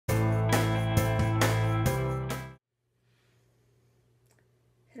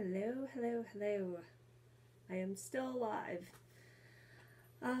Hello, hello, hello. I am still alive.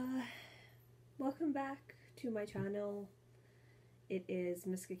 Welcome back to my channel. It is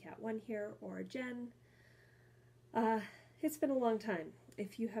MiskaCat1 here, or Jen. It's been a long time.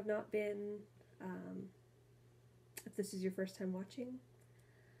 If you have not been, if this is your first time watching,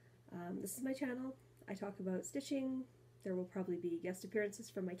 this is my channel. I talk about stitching. There will probably be guest appearances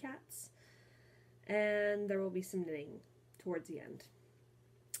from my cats, and there will be some knitting towards the end.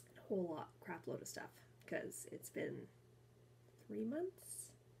 A whole lot, crap load of stuff, because it's been 3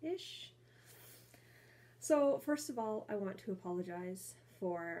 months-ish. So first of all, I want to apologize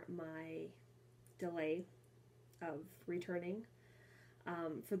for my delay of returning.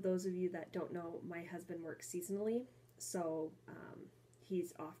 For those of you that don't know, my husband works seasonally, so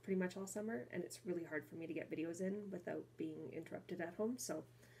he's off pretty much all summer, and it's really hard for me to get videos in without being interrupted at home, so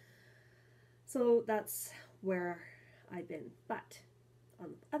that's where I've been. But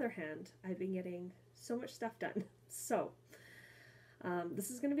on the other hand, I've been getting so much stuff done. So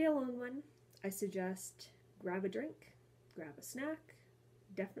this is going to be a long one. I suggest grab a drink, grab a snack,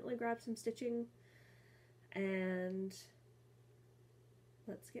 definitely grab some stitching, and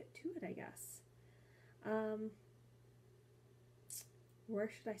let's get to it, I guess. Where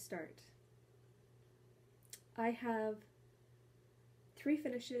should I start? I have 3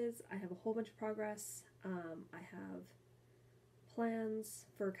 finishes. I have a whole bunch of progress. I have plans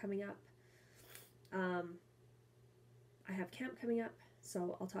for coming up. I have camp coming up,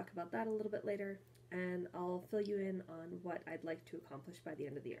 so I'll talk about that a little bit later, and I'll fill you in on what I'd like to accomplish by the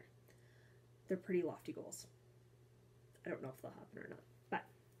end of the year. They're pretty lofty goals. I don't know if they'll happen or not, but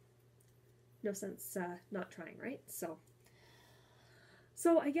no sense not trying, right? So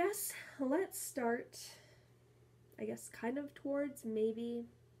I guess let's start, kind of towards maybe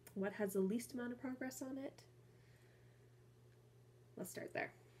what has the least amount of progress on it. Let's start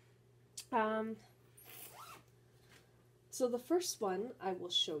there. So the first one I will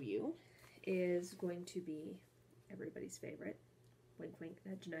show you is going to be everybody's favorite. Wink, wink,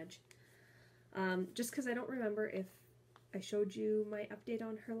 nudge, nudge. Just because I don't remember if I showed you my update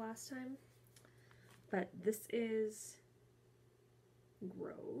on her last time, but this is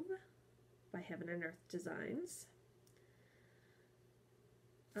Grove by Heaven and Earth Designs.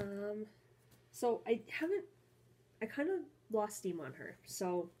 So I kind of lost steam on her,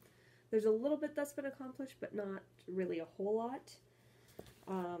 so there's a little bit that's been accomplished, but not really a whole lot.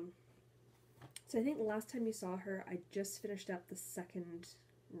 So I think the last time you saw her, I just finished up the 2nd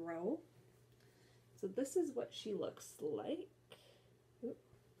row. So this is what she looks like. Oop.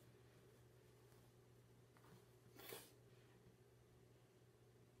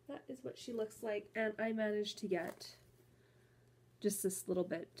 That is what she looks like, and I managed to get just this little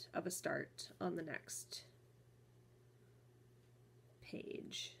bit of a start on the next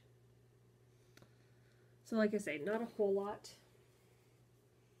page. So like I say, not a whole lot,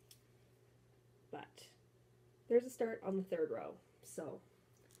 but there's a start on the 3rd row. So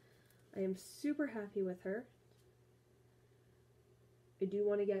I am super happy with her. I do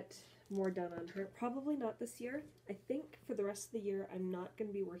want to get more done on her. Probably not this year. I think for the rest of the year I'm not going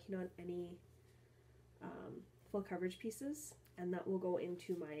to be working on any full coverage pieces, and that will go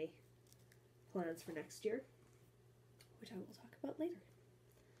into my plans for next year, which I will talk about later.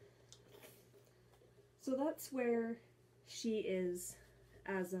 So that's where she is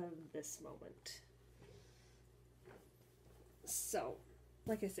as of this moment. So,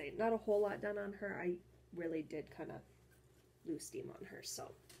 like I say, not a whole lot done on her. I really did kind of lose steam on her,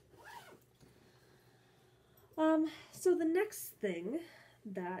 so. So the next thing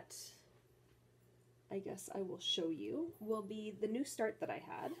that I guess I will show you will be the new start that I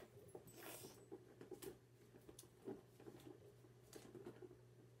had.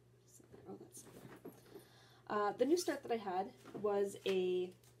 The new start that I had was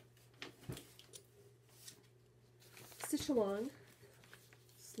a stitch along,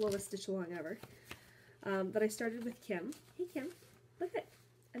 slowest stitch along ever, that I started with Kim. Hey Kim, look at it.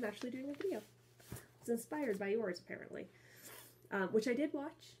 I'm actually doing a video. It's inspired by yours, apparently, which I did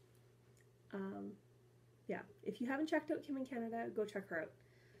watch. Yeah, if you haven't checked out Kim in Canada, go check her out.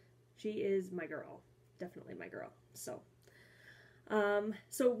 She is my girl, definitely my girl. So,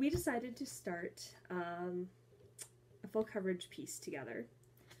 so we decided to start a full coverage piece together.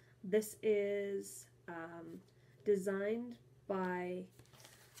 This is designed by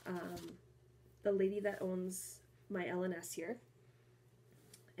the lady that owns my LNS here,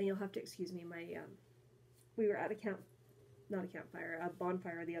 and you'll have to excuse me. My we were at a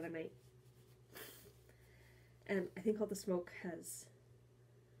bonfire the other night, and I think all the smoke has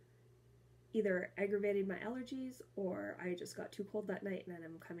either aggravated my allergies or I just got too cold that night and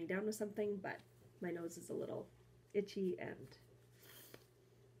I'm coming down with something, but my nose is a little itchy and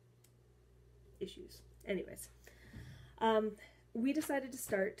issues. Anyways, we decided to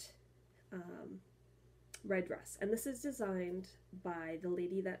start Red Dress, and this is designed by the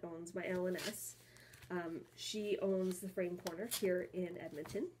lady that owns my L&S. She owns the Frame Corner here in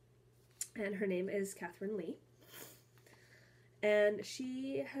Edmonton, and her name is Catherine Lee. And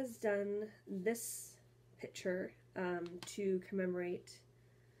she has done this picture to commemorate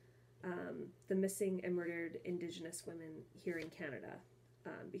the missing and murdered Indigenous women here in Canada,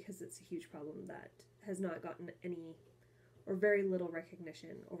 because it's a huge problem that has not gotten any or very little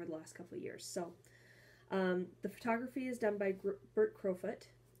recognition over the last couple of years. So the photography is done by Bert Crowfoot,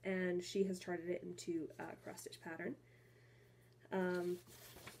 and she has charted it into a cross-stitch pattern.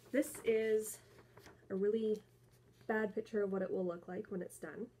 This is a really bad picture of what it will look like when it's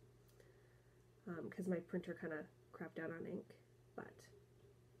done, because my printer kind of crapped out on ink, but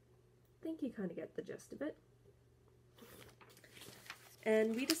I think you kind of get the gist of it.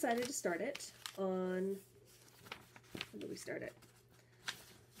 And we decided to start it on, when did we start it?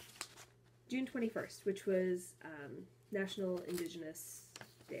 June 21st, which was National Indigenous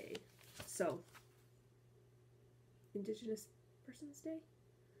Day. So, Indigenous Persons Day?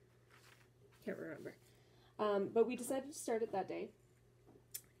 Can't remember. But we decided to start it that day.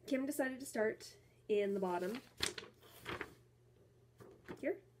 Kim decided to start in the bottom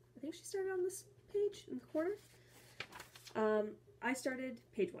here. I think she started on this page in the corner. I started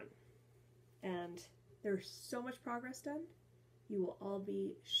page 1, and there's so much progress done, you will all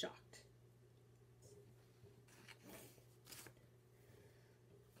be shocked.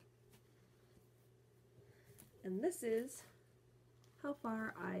 And this is how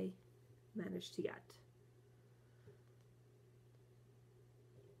far I managed to get.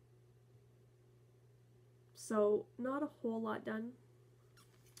 So, not a whole lot done.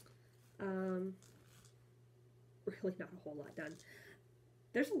 Really not a whole lot done.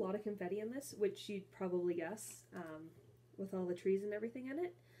 There's a lot of confetti in this, which you'd probably guess, with all the trees and everything in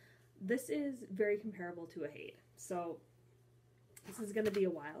it. This is very comparable to a Haid, so this is going to be a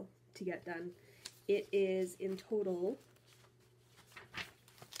while to get done. It is in total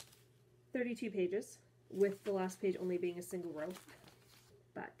 32 pages, with the last page only being a single row,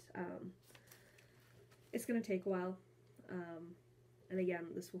 but it's going to take a while, and again,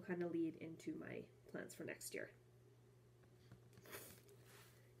 this will kind of lead into my plans for next year.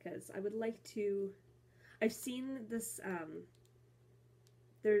 Because I would like to, I've seen this,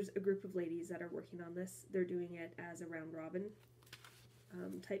 there's a group of ladies that are working on this. They're doing it as a round robin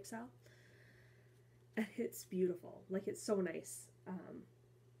type style. And it's beautiful. Like, it's so nice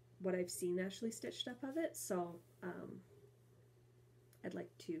what I've seen actually stitched up of it. So I'd like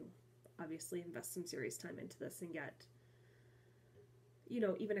to obviously invest some serious time into this and get, you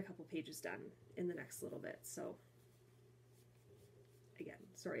know, even a couple pages done in the next little bit. So again,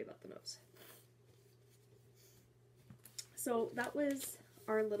 sorry about the nose. So that was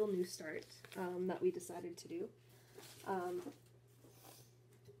our little new start that we decided to do.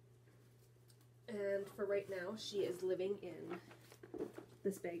 And for right now, she is living in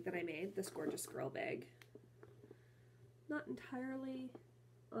this bag that I made, this gorgeous girl bag. Not entirely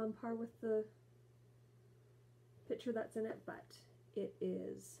on par with the picture that's in it, but it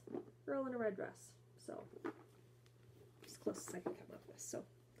is a girl in a red dress. So as close as I can come up with. So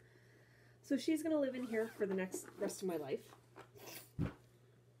she's going to live in here for the rest of my life,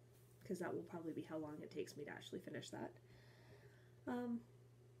 because that will probably be how long it takes me to actually finish that.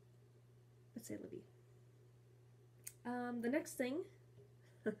 Let's say Libby. The next thing,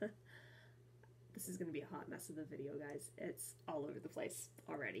 this is going to be a hot mess of a video, guys. It's all over the place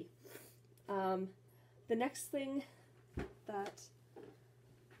already. The next thing that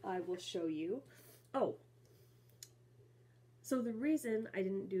I will show you, so the reason I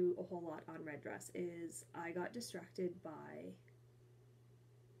didn't do a whole lot on Red Dress is I got distracted by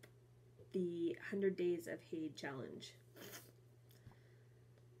the 100 Days of Haid challenge.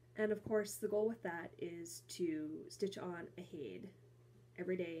 And of course, the goal with that is to stitch on a Haid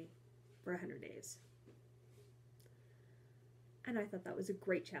every day for 100 days. And I thought that was a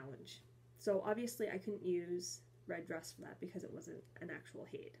great challenge. So obviously I couldn't use Red Dress for that because it wasn't an actual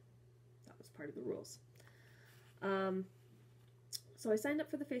Haid. That was part of the rules. So I signed up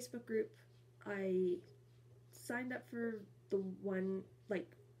for the Facebook group. I signed up for the one,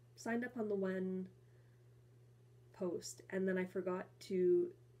 signed up on the one post, and then I forgot to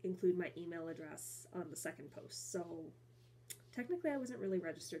include my email address on the second post. So technically I wasn't really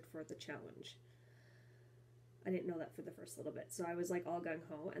registered for the challenge. I didn't know that for the first little bit, so I was like all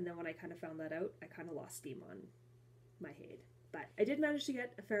gung-ho, and then when I kind of found that out, I kind of lost steam on my Haid. But I did manage to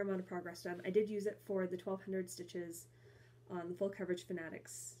get a fair amount of progress done. I did use it for the 1200 stitches on the Full Coverage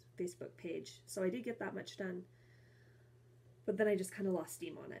Fanatics Facebook page, so I did get that much done, but then I just kind of lost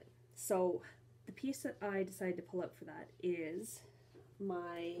steam on it. So the piece that I decided to pull out for that is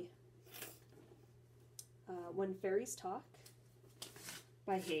my When Fairies Talk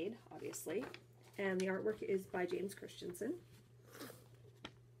by Haid, obviously, and the artwork is by James Christensen.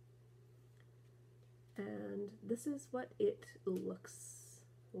 And this is what it looks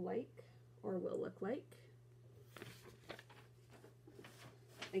like, or will look like,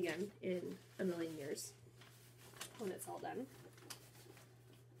 again, in a million years when it's all done.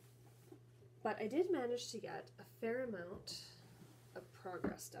 But I did manage to get a fair amount of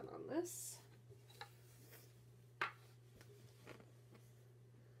progress done on this.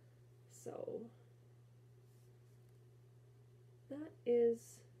 So that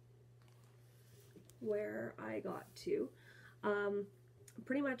is where I got to.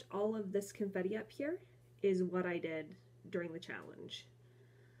 Pretty much all of this confetti up here is what I did during the challenge.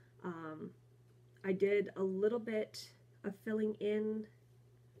 I did a little bit of filling in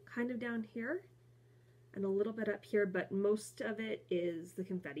kind of down here and a little bit up here, but most of it is the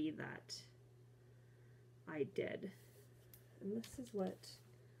confetti that I did. And this is what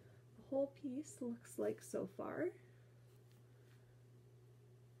the whole piece looks like so far.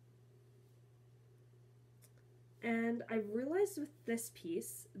 And I've realized with this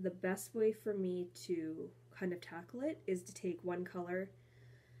piece, the best way for me to kind of tackle it is to take one color,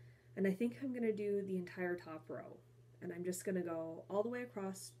 and I think I'm going to do the entire top row. And I'm just going to go all the way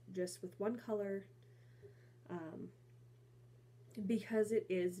across just with one color, because it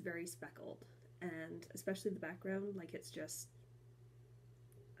is very speckled, and especially the background, like it's just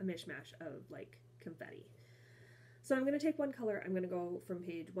a mishmash of like confetti. So I'm going to take one color, I'm going to go from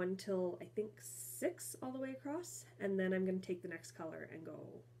page 1 till I think 6 all the way across, and then I'm going to take the next color and go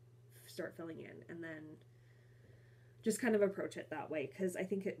start filling in, and then just kind of approach it that way, because I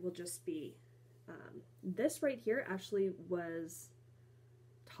think it will just be, this right here actually was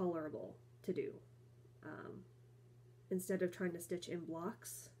tolerable to do, instead of trying to stitch in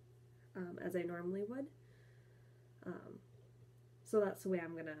blocks as I normally would. So that's the way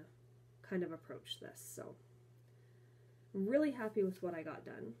I'm going to kind of approach this. So I'm really happy with what I got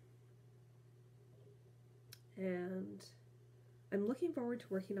done, and I'm looking forward to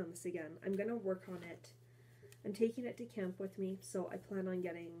working on this again. I'm going to work on it. I'm taking it to camp with me, so I plan on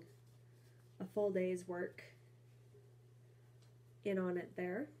getting a full day's work in on it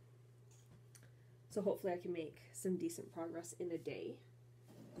there. So hopefully I can make some decent progress in a day.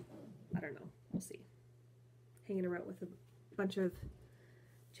 I don't know, we'll see. Hanging around with a bunch of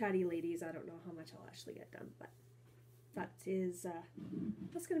chatty ladies, I don't know how much I'll actually get done, but that's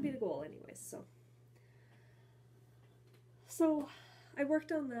going to be the goal anyways. So I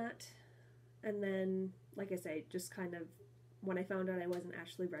worked on that, and then, like I say, just kind of, when I found out I wasn't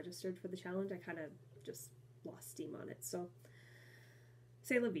actually registered for the challenge, I kind of just lost steam on it. So,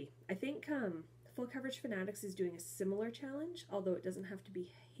 c'est la vie. I think Full Coverage Fanatics is doing a similar challenge, although it doesn't have to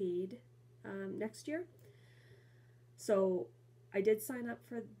be Haid next year. So I did sign up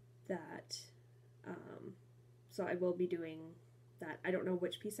for that. So I will be doing that. I don't know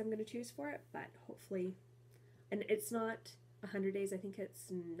which piece I'm going to choose for it, but hopefully, and it's not 100 days, I think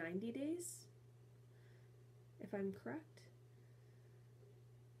it's 90 days, if I'm correct.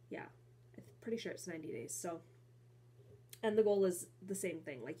 Yeah, I'm pretty sure it's 90 days. So, and the goal is the same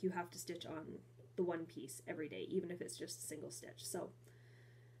thing, like you have to stitch on the one piece every day, even if it's just a single stitch. So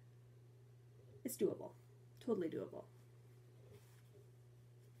it's doable, totally doable.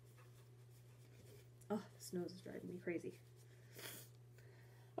 Oh, this nose is driving me crazy.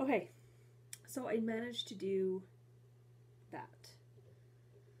 Okay, so I managed to do that.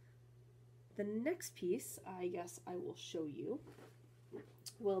 The next piece, I guess I will show you,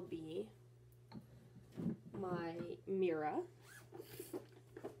 will be my Mira,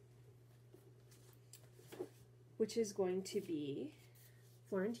 which is going to be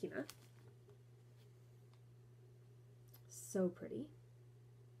Florentina. So pretty.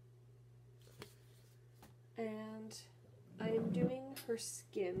 And I am doing her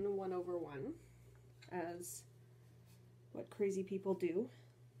skin 1/1, as what crazy people do.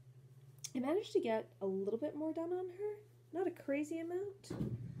 I managed to get a little bit more done on her, not a crazy amount,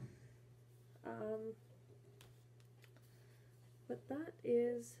 but that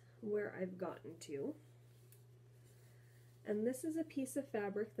is where I've gotten to. And this is a piece of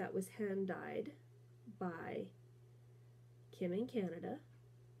fabric that was hand dyed by Kim in Canada.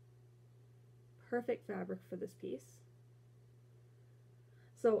 perfect fabric for this piece.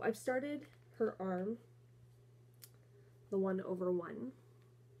 So I've started her arm, the 1/1.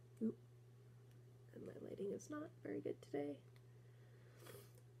 Oop. And my lighting is not very good today.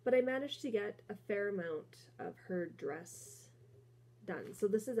 But I managed to get a fair amount of her dress done. So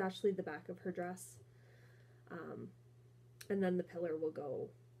this is actually the back of her dress. And then the pillar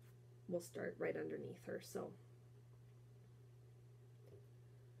will start right underneath her. So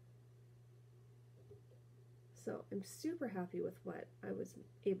I'm super happy with what I was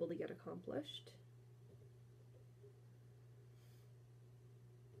able to get accomplished.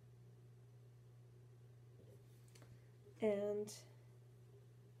 And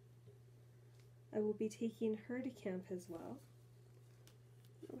I will be taking her to camp as well.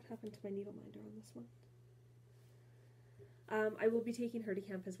 I don't know what happened to my needle minder on this one. I will be taking her to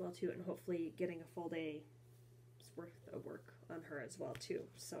camp as well too, and hopefully getting a full day's worth of work on her as well too.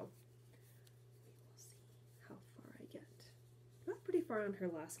 So we will see how far I get. I got pretty far on her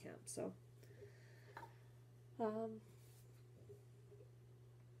last camp, so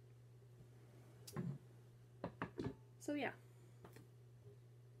yeah.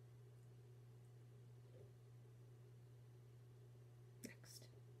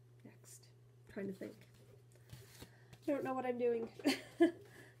 Next. I'm trying to think. I don't know what I'm doing.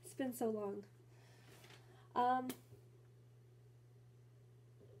 It's been so long.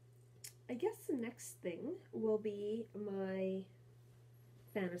 I guess the next thing will be my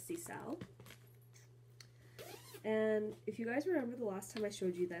fantasy cell. And if you guys remember the last time I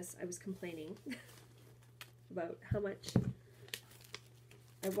showed you this, I was complaining about how much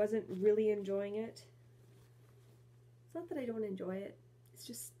I wasn't really enjoying it. It's not that I don't enjoy it, it's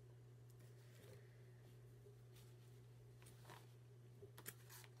just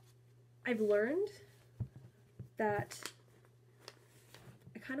I've learned that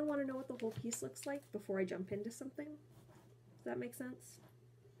I kind of want to know what the whole piece looks like before I jump into something. Does that make sense?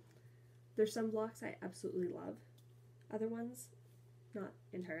 There's some blocks I absolutely love. Other ones, not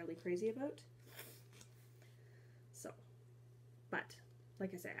entirely crazy about. So, but,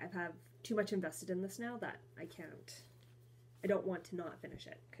 like I say, I've had too much invested in this now that I don't want to not finish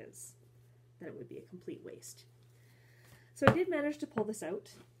it, because then it would be a complete waste. So I did manage to pull this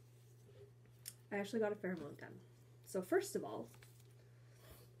out. I actually got a fair amount done. So first of all,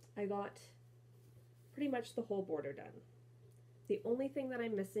 I got pretty much the whole border done. The only thing that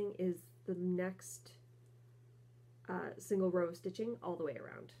I'm missing is the next single row of stitching all the way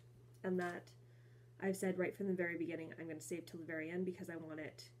around. And that I've said right from the very beginning, I'm going to save till the very end because I want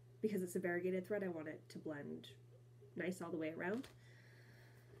it, because it's a variegated thread, I want it to blend nice all the way around.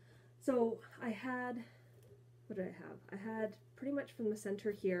 So I had, what did I have? I had pretty much from the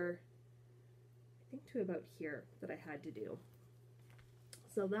center here, I think to about here, that I had to do.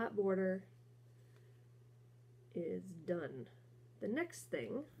 So that border is done. The next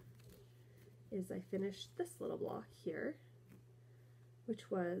thing is I finished this little block here,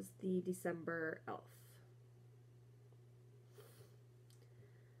 which was the December elf.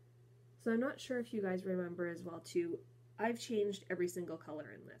 So I'm not sure if you guys remember as well too, I've changed every single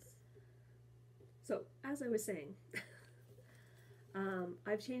color in this. So as I was saying,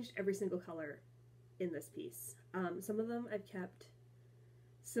 I've changed every single color in this piece. Some of them I've kept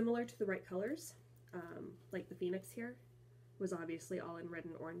similar to the right colors, like the Phoenix here was obviously all in red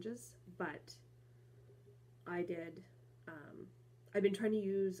and oranges, but I did, I've been trying to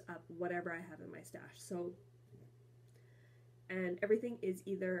use up whatever I have in my stash. So, and everything is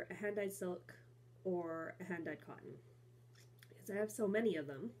either a hand-dyed silk or a hand-dyed cotton, because I have so many of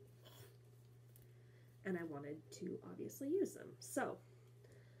them, and I wanted to obviously use them. So,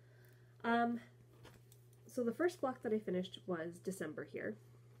 so the first block that I finished was December here,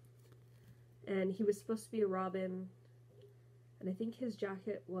 and he was supposed to be a robin, and I think his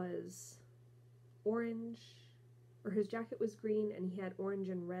jacket was orange, or his jacket was green and he had orange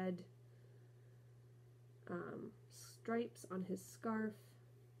and red stripes on his scarf,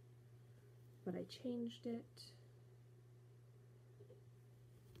 but I changed it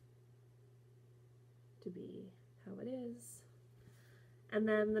to be how it is. And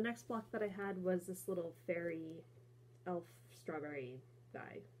then the next block that I had was this little fairy elf strawberry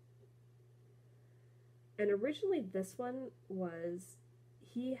guy. And originally this one was,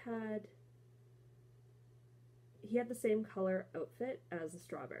 he had the same color outfit as a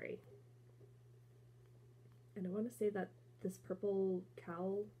strawberry. And I want to say that this purple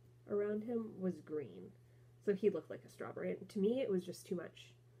cowl around him was green. So he looked like a strawberry. And to me, it was just too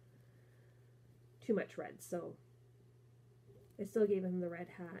much red. So I still gave him the red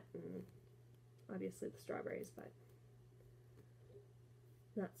hat and obviously the strawberries, but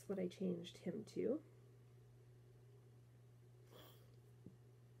That's what I changed him to.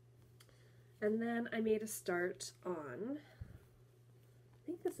 And then I made a start on, I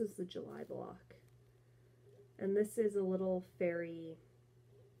think this is the July block. And this is a little fairy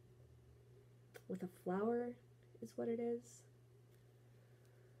with a flower is what it is.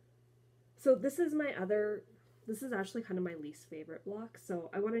 So this is my other, this is actually kind of my least favorite block.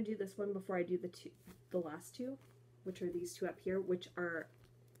 So I want to do this one before I do the last two, which are these two up here, which are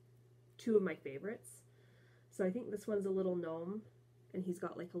two of my favorites. So I think this one's a little gnome, and he's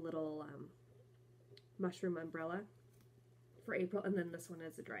got like a little mushroom umbrella for April, and then this one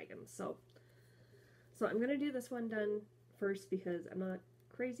is a dragon. So I'm going to do this one done first because I'm not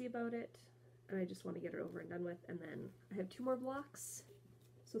crazy about it, and I just want to get it over and done with, and then I have 2 more blocks.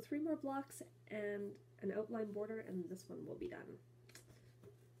 So 3 more blocks and an outline border, and this one will be done.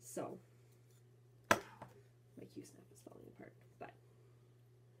 So my Q-snap is falling apart, but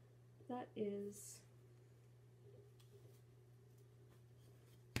that is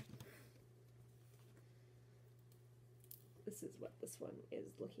this is what this one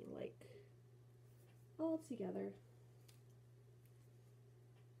is looking like all together.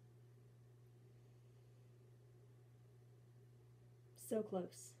 So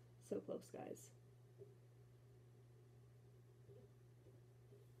close, guys.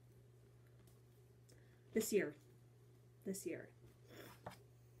 This year.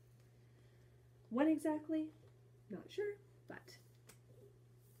 When exactly? Not sure, but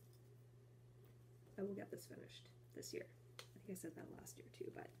I will get this finished this year. I think I said that last year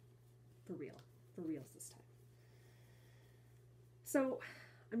too, but for reals this time. So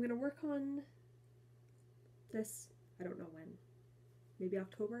I'm going to work on this, I don't know when, maybe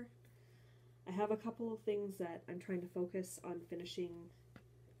October. I have a couple of things that I'm trying to focus on finishing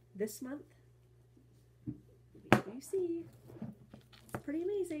this month. You see, it's pretty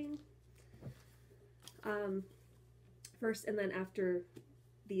amazing. First, and then after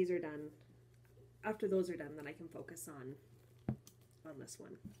these are done, after those are done, then I can focus on this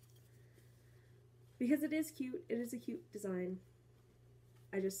one. Because it is cute, it is a cute design.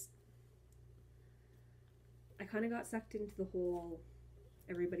 I kind of got sucked into the whole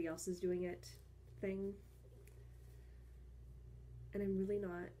everybody else is doing it thing. And I'm really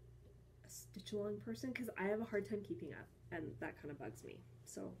not a stitch along person because I have a hard time keeping up, and that kind of bugs me.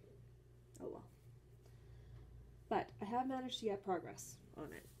 So, oh well. But I have managed to get progress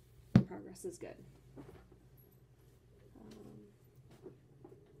on it. Progress is good.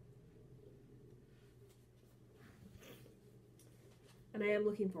 And I am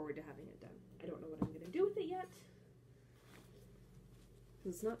looking forward to having it done. I don't know what I'm going to do with it yet.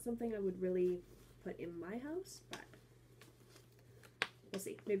 It's not something I would really put in my house, but we'll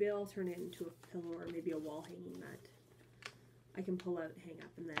see. Maybe I'll turn it into a pillow or maybe a wall hanging that I can pull out, hang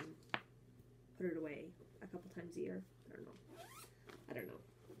up, and then put it away a couple times a year. I don't know.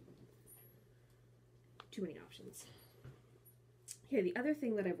 Too many options. Okay, the other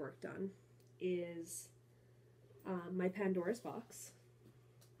thing that I've worked on is my Pandora's box.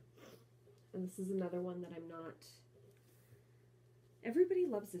 And this is another one that I'm not... Everybody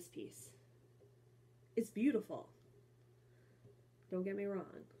loves this piece. It's beautiful. Don't get me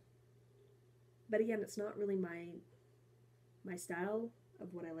wrong. But again, it's not really my style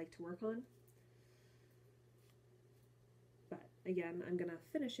of what I like to work on. But again, I'm gonna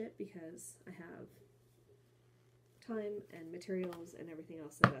finish it because I have time and materials and everything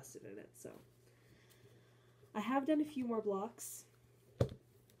else invested in it. So I have done a few more blocks.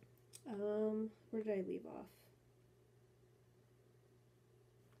 Where did I leave off?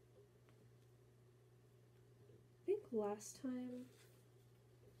 I think last time,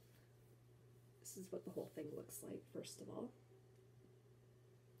 this is what the whole thing looks like, first of all.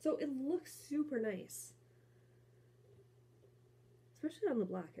 So it looks super nice. Especially on the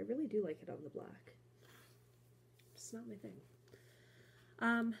black. I really do like it on the black. It's not my thing.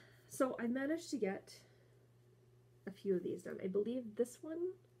 So I managed to get a few of these done. I believe this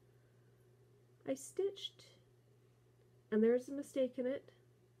one I stitched, and there's a mistake in it,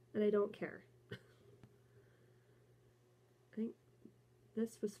 and I don't care. I think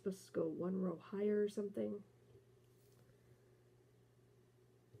this was supposed to go 1 row higher or something.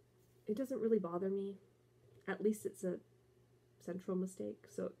 It doesn't really bother me. At least it's a central mistake,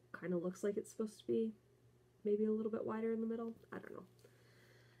 so it kind of looks like it's supposed to be maybe a little bit wider in the middle. I don't know.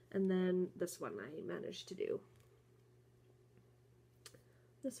 And then this one I managed to do.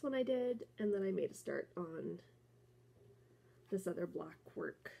 This one I did, and then I made a start on this other black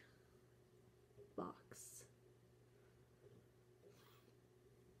work box.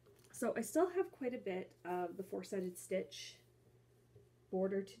 So I still have quite a bit of the 4-sided stitch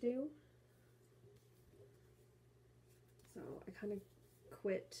border to do. So I kind of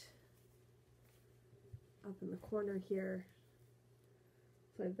quit up in the corner here.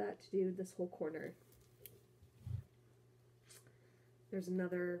 So I have that to do, this whole corner. There's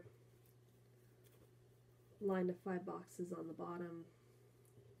another line of 5 boxes on the bottom.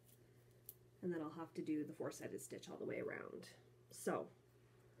 And then I'll have to do the 4-sided stitch all the way around. So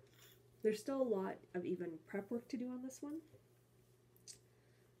there's still a lot of even prep work to do on this one.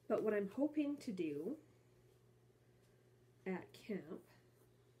 But what I'm hoping to do at camp,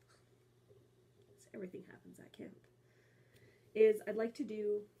 so everything happens at camp, is I'd like to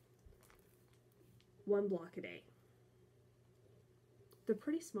do 1 block a day. They're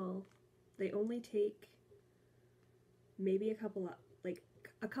pretty small. They only take maybe a couple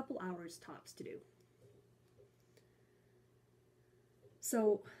hours tops to do.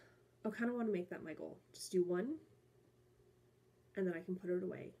 So I kind of want to make that my goal. Just do 1, and then I can put it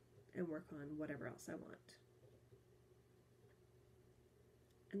away and work on whatever else I want.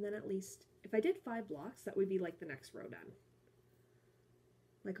 And then at least, if I did 5 blocks, that would be like the next row done.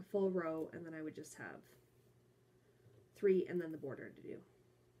 Like a full row, and then I would just have 3 and then the border to do.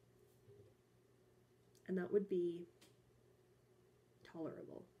 And that would be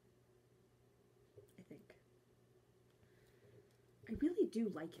tolerable, I think. I really do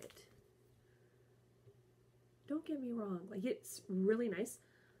like it. Don't get me wrong, like it's really nice.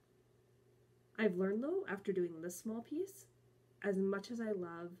 I've learned though, after doing this small piece, as much as I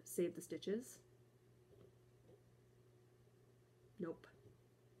love Save the Stitches, nope.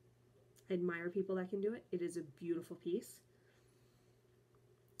 I admire people that can do it. It is a beautiful piece.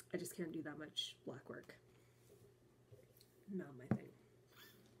 I just can't do that much black work. Not my thing.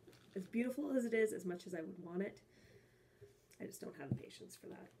 As beautiful as it is, as much as I would want it, I just don't have the patience for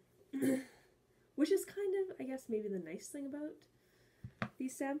that. Which is kind of, I guess, maybe the nice thing about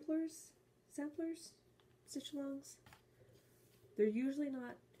these samplers, stitch alongs. They're usually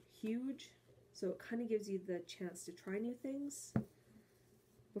not huge, so it kind of gives you the chance to try new things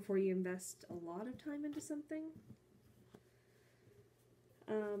before you invest a lot of time into something.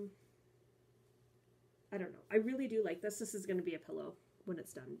 I don't know. I really do like this. This is going to be a pillow when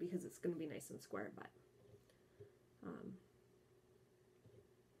it's done because it's going to be nice and square, but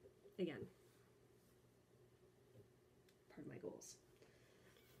again, part of my goals.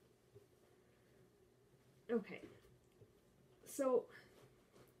 Okay, so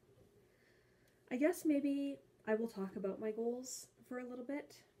I guess maybe I will talk about my goals for a little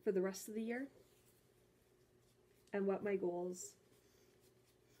bit for the rest of the year and what my goals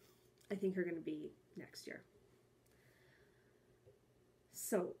I think are going to be next year.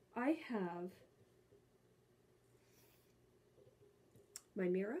 So I have my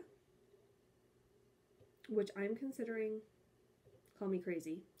Mira, which I'm considering, call me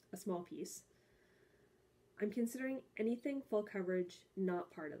crazy, a small piece. I'm considering anything full coverage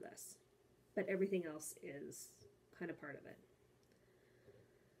not part of this, but everything else is kind of part of it.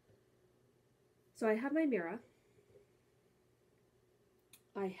 So I have my Mira.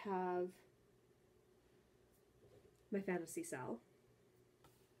 I have my Fantasy Sal.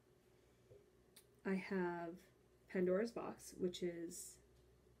 I have Pandora's Box, which is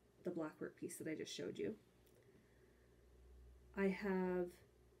the black work piece that I just showed you. I have,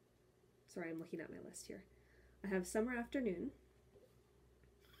 sorry, I'm looking at my list here. I have Summer Afternoon.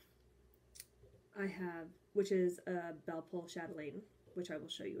 I have, which is a Belle Chatelaine, which I will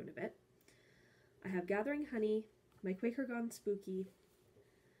show you in a bit. I have Gathering Honey, my Quaker Gone Spooky,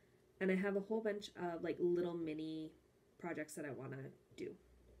 and I have a whole bunch of like little mini projects that I want to do.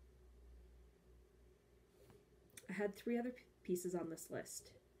 I had 3 other pieces on this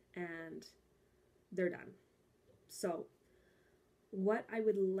list and they're done. So what I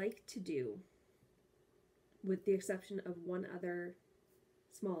would like to do, with the exception of 1 other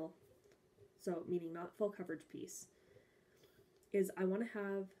small, so meaning not full coverage piece, is I want to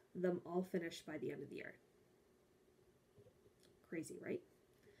have them all finished by the end of the year. Crazy, right?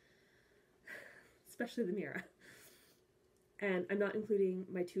 Especially the Mira. And I'm not including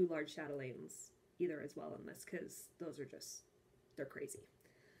my 2 large chatelaines either as well in this, because those are just, they're crazy.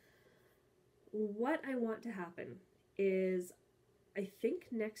 What I want to happen is, I think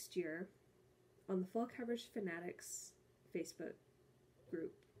next year, on the Full Coverage Fanatics Facebook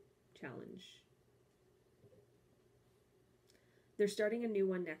group challenge, they're starting a new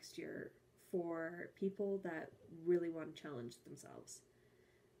one next year for people that really want to challenge themselves.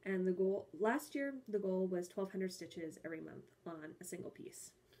 And the goal, last year, the goal was 1,200 stitches every month on a single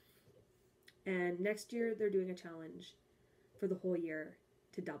piece. And next year, they're doing a challenge for the whole year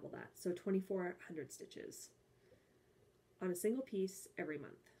to double that. So 2,400 stitches on a single piece every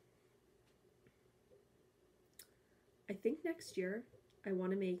month. I think next year I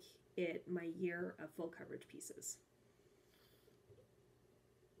want to make it my year of full coverage pieces.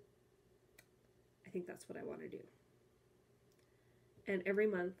 I think that's what I want to do. And every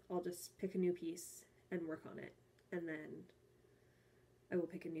month I'll just pick a new piece and work on it. And then I will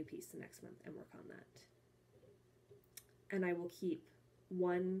pick a new piece the next month and work on that. And I will keep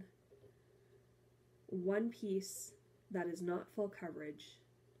one piece that is not full coverage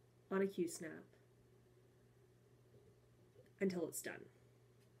on a Q-snap until it's done.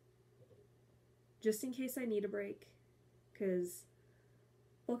 Just in case I need a break, because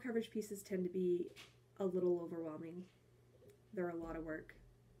full coverage pieces tend to be a little overwhelming. They're a lot of work.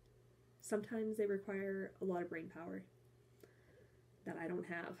 Sometimes they require a lot of brain power that I don't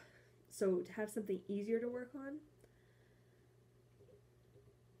have. So to have something easier to work on,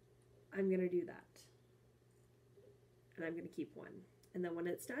 I'm going to do that. And I'm going to keep one. And then when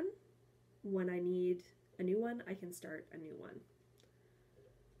it's done, when I need a new one, I can start a new one.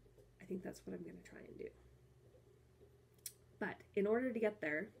 I think that's what I'm going to try and do. But in order to get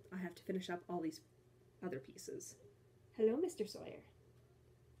there, I have to finish up all these other pieces. Hello, Mr. Sawyer.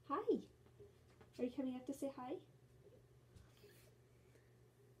 Hi. Are you coming up to say hi?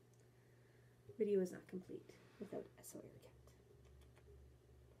 Video is not complete without a Sawyer cat.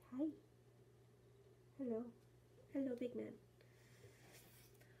 Hi. Hello. Hello, big man.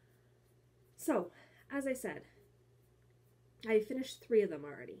 So, as I said, I finished 3 of them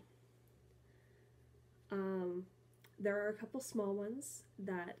already. There are a couple small ones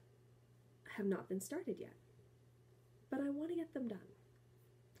that have not been started yet, but I want to get them done.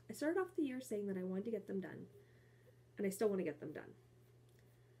 I started off the year saying that I wanted to get them done, and I still want to get them done.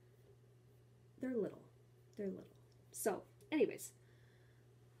 They're little. They're little. So, anyways.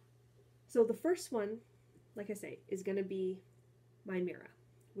 So the first one, like I say, is going to be my Mira,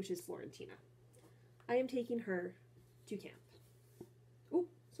 which is Florentina. I am taking her to camp. Oh,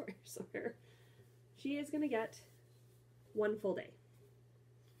 sorry. She is going to get 1 full day.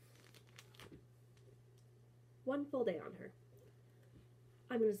 1 full day on her.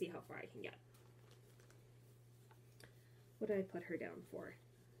 I'm going to see how far I can get. What did I put her down for?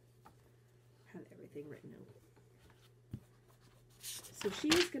 Have everything written out. So she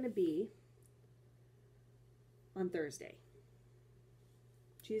is going to be on Thursday.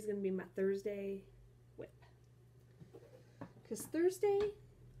 She's going to be my Thursday whip. Because Thursday,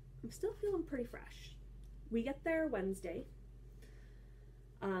 I'm still feeling pretty fresh. We get there Wednesday.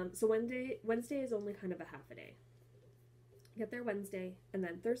 So Wednesday is only kind of a half a day. Get there Wednesday, and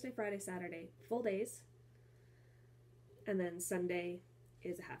then Thursday, Friday, Saturday, full days. And then Sunday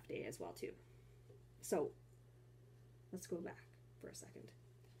is a half day as well too. So let's go back for a second.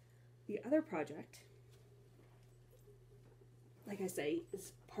 The other project, like I say,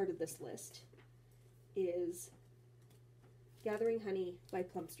 is part of this list, is Gathering Honey by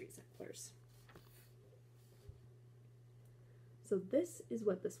Plum Street Samplers. So this is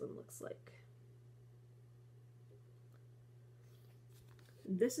what this one looks like.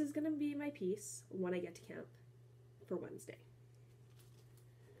 This is going to be my piece when I get to camp for Wednesday.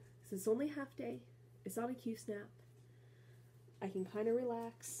 So it's only half day. It's on a Q-snap. I can kind of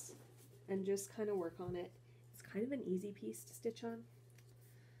relax and just kind of work on it. It's kind of an easy piece to stitch on.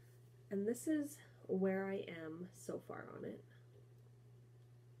 And this is where I am so far on it.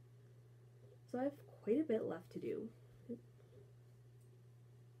 So I have quite a bit left to do.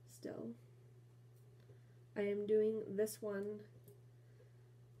 Still. I am doing this one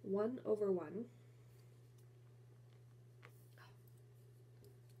 1/1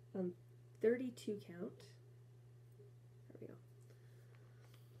 on 32 count. There we go.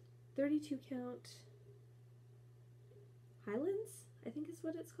 32 count Highlands, I think is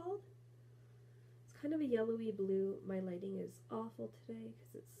what it's called. It's kind of a yellowy blue. My lighting is awful today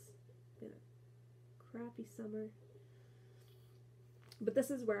because it's been a crappy summer. But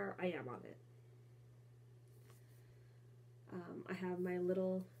this is where I am on it. I have my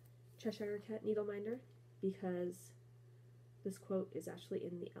little Cheshire Cat needle minder because this quote is actually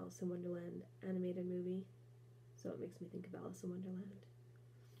in the Alice in Wonderland animated movie, so it makes me think of Alice in Wonderland.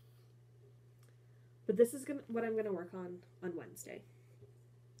 But this is what I'm going to work on Wednesday.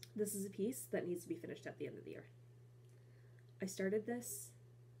 This is a piece that needs to be finished at the end of the year. I started this.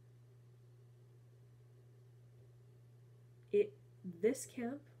 This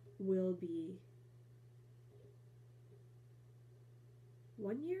camp will be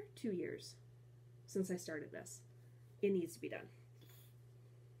 1 year, 2 years since I started this. It needs to be done.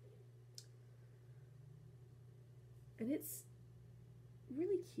 And it's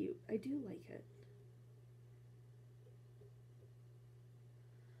really cute. I do like it.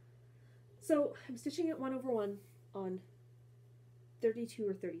 So I'm stitching it 1/1 on 32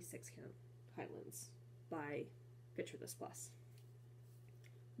 or 36 count Highlands by Picture This Plus.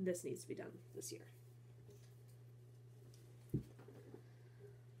 This needs to be done this year.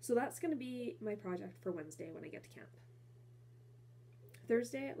 So that's going to be my project for Wednesday when I get to camp.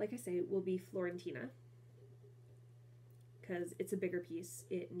 Thursday, like I say, will be Florentina, because it's a bigger piece.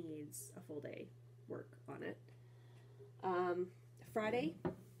 It needs a full day work on it. Friday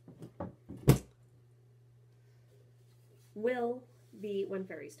will be When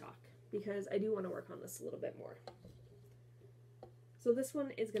Fairies Talk, because I do want to work on this a little bit more. So this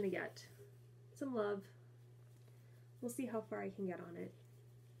one is going to get some love. We'll see how far I can get on it.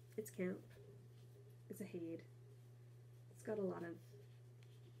 It's camp. It's a Haid. It's got a lot of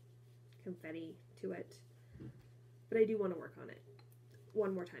confetti to it. But I do want to work on it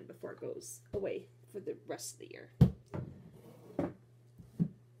one more time before it goes away for the rest of the year.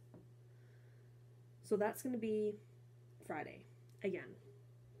 So that's going to be Friday. Again,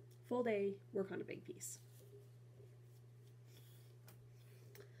 full day, work on a big piece.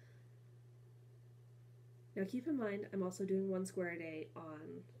 Now keep in mind, I'm also doing 1 square a day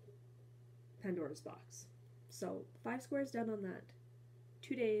on Pandora's Box. So 5 squares done on that.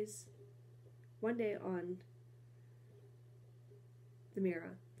 2 days, 1 day on the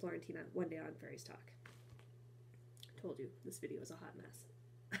Mira, Florentina, 1 day on Fairies Talk. Told you, this video is a hot mess.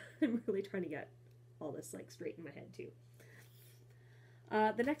 I'm really trying to get all this like straight in my head too.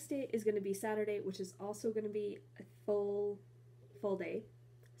 The next day is going to be Saturday, which is also going to be a full day.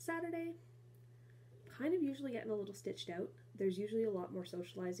 Saturday, kind of usually getting a little stitched out. There's usually a lot more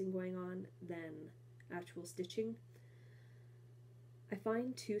socializing going on than actual stitching. I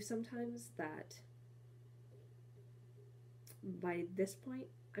find too sometimes that by this point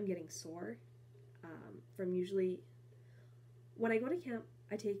I'm getting sore from usually when I go to camp.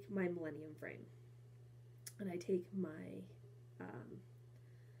 I take my Millennium frame and I take my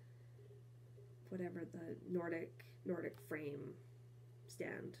whatever the Nordic frame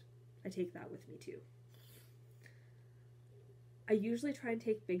stand. I take that with me too. I usually try and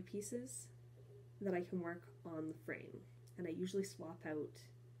take big pieces that I can work on the frame, and I usually swap out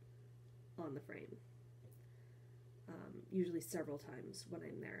on the frame, usually several times when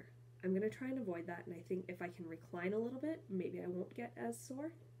I'm there. I'm going to try and avoid that, and I think if I can recline a little bit, maybe I won't get as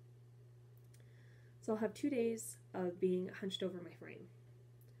sore. So I'll have 2 days of being hunched over my frame.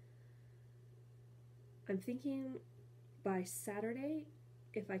 I'm thinking by Saturday,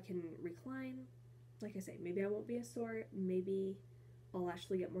 if I can recline, like I say, maybe I won't be as sore, maybe I'll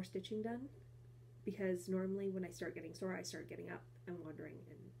actually get more stitching done, because normally when I start getting sore, I start getting up and wandering,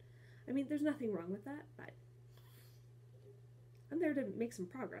 and I mean, there's nothing wrong with that, but I'm there to make some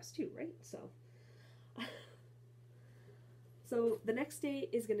progress too, right? So the next day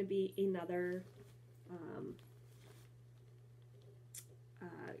is going to be another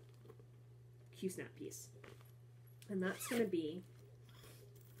Q-snap piece, and that's going to be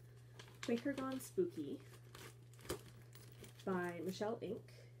Quaker Gone Spooky by Michelle Inc.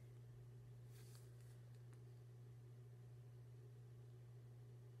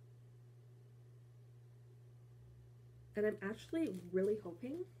 And I'm actually really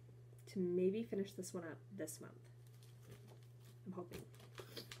hoping to maybe finish this one up this month. I'm hoping.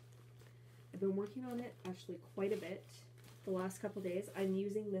 I've been working on it actually quite a bit the last couple days. I'm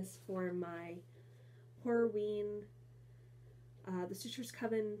using this for my Horrorween, the Stitcher's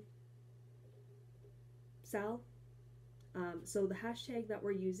Coven Sal. So the hashtag that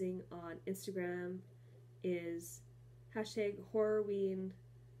we're using on Instagram is hashtag Horrorween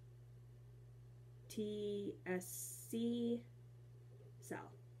TSC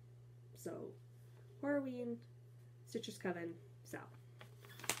Sal. So Horrorween, Stitcher's Coven, Sal.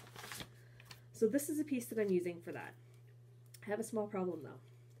 So this is a piece that I'm using for that. I have a small problem though.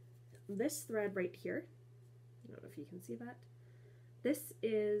 This thread right here, I don't know if you can see that. This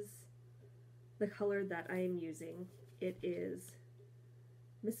is the color that I am using. It is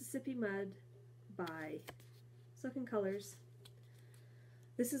Mississippi Mud by Silken Colors.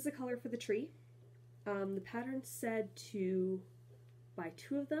 This is the color for the tree. The pattern said to buy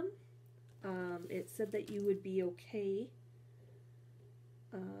 2 of them. It said that you would be okay.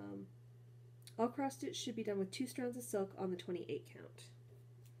 All cross stitch should be done with 2 strands of silk on the 28 count.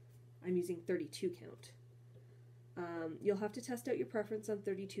 I'm using 32 count. You'll have to test out your preference on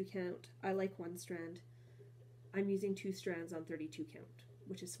 32 count. I like 1 strand. I'm using 2 strands on 32 count,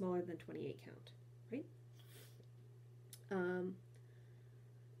 which is smaller than 28 count, right?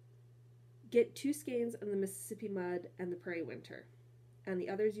 Get 2 skeins of the Mississippi Mud and the Prairie Winter, and the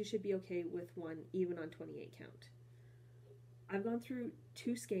others you should be okay with 1 even on 28 count. I've gone through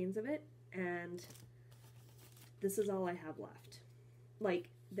 2 skeins of it, and this is all I have left. Like,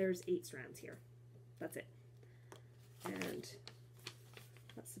 there's 8 strands here. That's it. And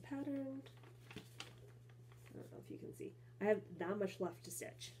that's the pattern. I don't know if you can see. I have that much left to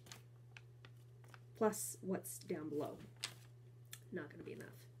stitch. Plus what's down below. Not going to be enough.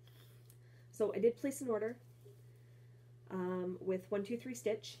 So I did place an order with 1, 2, 3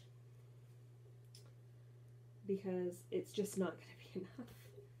 stitch, because it's just not going to be enough.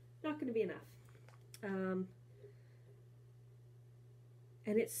 Not going to be enough.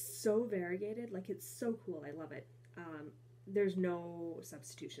 And it's so variegated, like it's so cool. I love it. There's no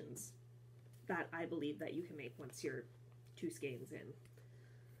substitutions that I believe that you can make once you're 2 skeins in.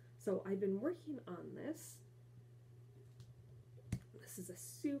 So I've been working on this. This is a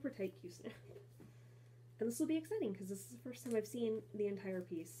super tight Q-snap. And this will be exciting because this is the first time I've seen the entire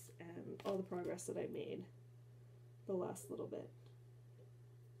piece and all the progress that I've made the last little bit.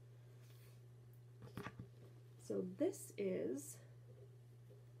 So this is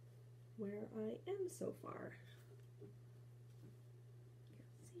where I am so far. Can't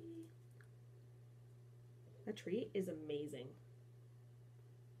see. That tree is amazing.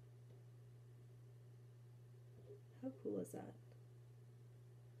 How cool is that?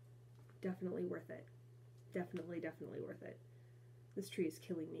 Definitely worth it. Definitely, definitely worth it. This tree is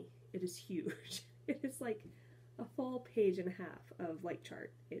killing me. It is huge. It is like a full 1.5 pages of light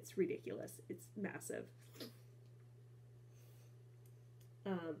chart. It's ridiculous. It's massive.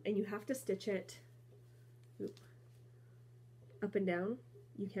 And you have to stitch it up and down.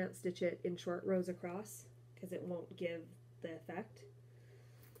 You can't stitch it in short rows across because it won't give the effect.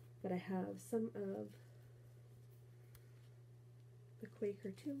 But I have some of the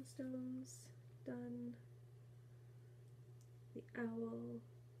Quaker tombstones done. The owl.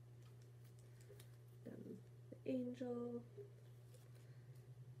 Done the angel.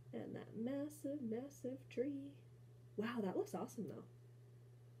 And that massive, massive tree. Wow, that looks awesome though.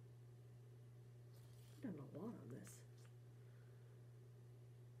 I've done a lot on this.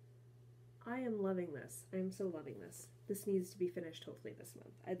 I am loving this. I am so loving this. This needs to be finished hopefully this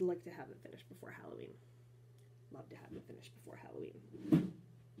month. I'd like to have it finished before Halloween. Love to have it finished before Halloween.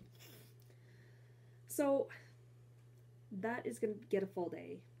 So that is going to get a full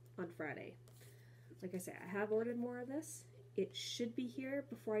day on Friday. Like I say, I have ordered more of this. It should be here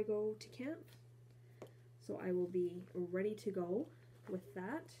before I go to camp. So I will be ready to go with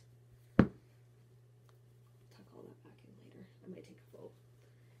that. Tuck all that back in later. I might take a photo.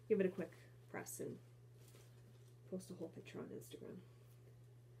 Give it a quick press and post a whole picture on Instagram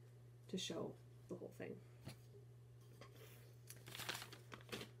to show the whole thing.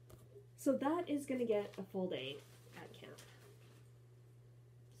 So that is going to get a full day at camp.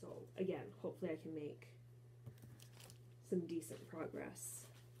 So again, hopefully I can make some decent progress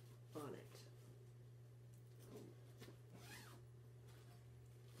on it.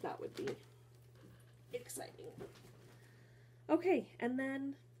 That would be exciting. Okay, and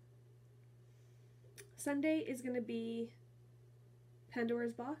then Sunday is going to be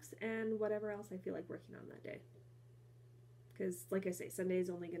Pandora's Box and whatever else I feel like working on that day. Because, like I say, Sunday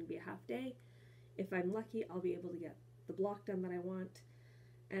is only going to be a half day. If I'm lucky, I'll be able to get the block done that I want.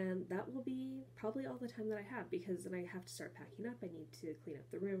 And that will be probably all the time that I have, because then I have to start packing up. I need to clean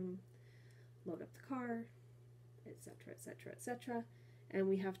up the room, load up the car, etc., etc., etc. And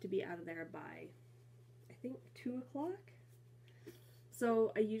we have to be out of there by, I think, 2 o'clock.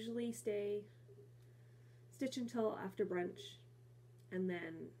 So I usually stitch until after brunch, and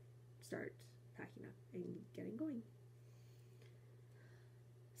then start packing up and getting going.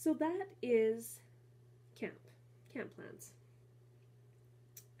 So that is camp plans.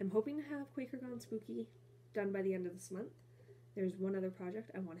 I'm hoping to have Quaker Gone Spooky done by the end of this month. There's one other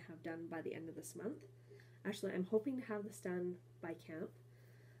project I want to have done by the end of this month. Actually, I'm hoping to have this done by camp.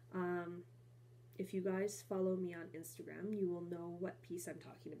 If you guys follow me on Instagram, you will know what piece I'm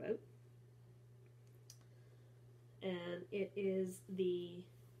talking about. And it is the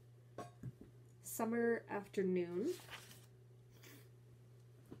Summer Afternoon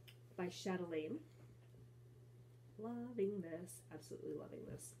by Chatelaine. Loving this. Absolutely loving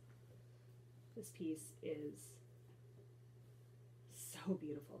this. This piece is so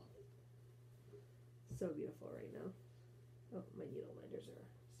beautiful. So beautiful right now. Oh, my needle minders are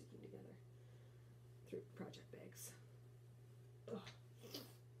sticking together through project bags.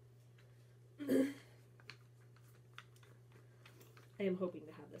 I am hoping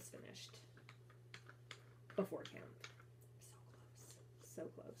to have this finished before camp. So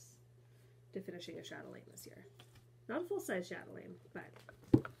close to finishing a chatelaine this year. Not a full-size chatelaine, but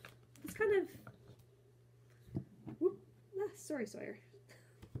it's kind of... Whoop, sorry, Sawyer.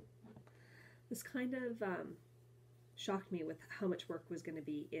 This kind of shocked me with how much work was going to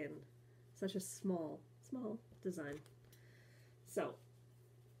be in such a small design. So,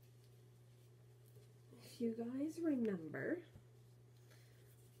 if you guys remember,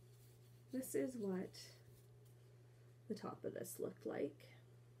 this is what the top of this looked like.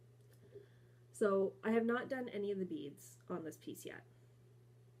 So I have not done any of the beads on this piece yet.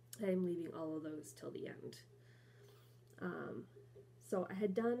 I'm leaving all of those till the end. So I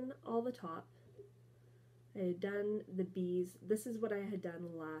had done all the top. I had done the bees. This is what I had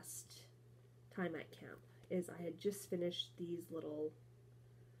done last time at camp, is I had just finished these little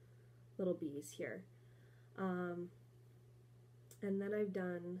bees here. And then I've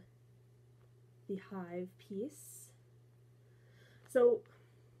done the hive piece. So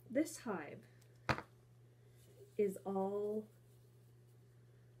this hive is all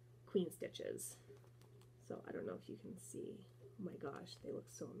queen stitches. So I don't know if you can see. Oh my gosh, they look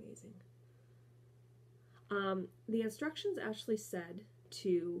so amazing. The instructions actually said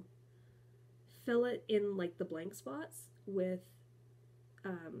to fill it in like the blank spots with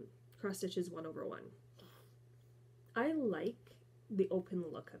cross stitches 1/1. I like the open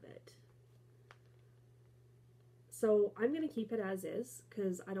look of it. So I'm going to keep it as is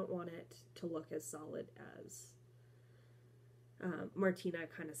because I don't want it to look as solid as Martina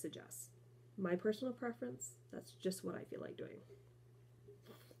kind of suggests. My personal preference, that's just what I feel like doing.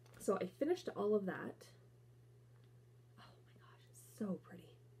 So I finished all of that. Oh my gosh, it's so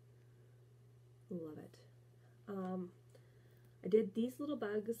pretty. Love it. I did these little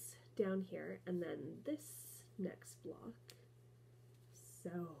bugs down here, and then this next block.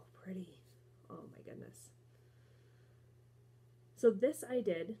 So pretty. Oh my goodness. So this I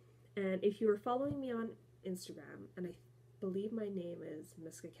did, and if you were following me on Instagram, and I believe my name is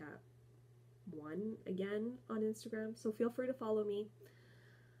MiskaCat1 again on Instagram, so feel free to follow me.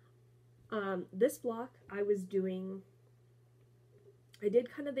 This block I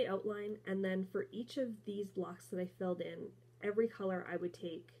did kind of the outline, and then for each of these blocks that I filled in, every color I would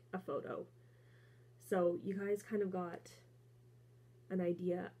take a photo. So you guys kind of got an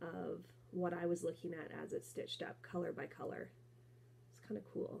idea of what I was looking at as it stitched up color by color. It's kind of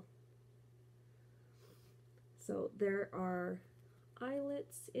cool. So there are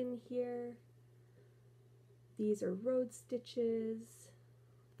eyelets in here. These are road stitches.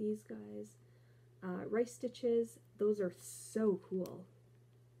 These guys. Rice stitches. Those are so cool,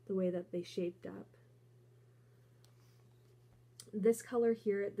 the way that they shaped up. This color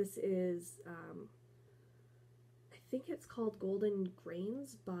here, this is, I think it's called Golden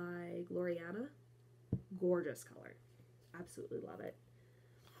Grains by Gloriana. Gorgeous color. Absolutely love it.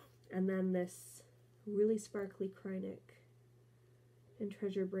 And then this really sparkly Krynic and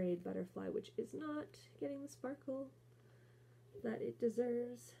Treasure Braid Butterfly, which is not getting the sparkle that it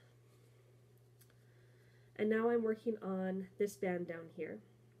deserves. And now I'm working on this band down here.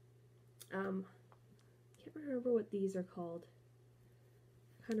 Can't remember what these are called.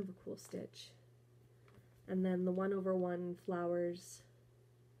 Kind of a cool stitch. And then the 1/1 flowers.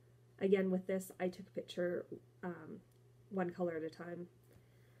 Again, with this, I took a picture one color at a time.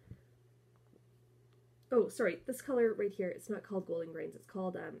 Oh, sorry, this color right here, it's not called Golden Grains, it's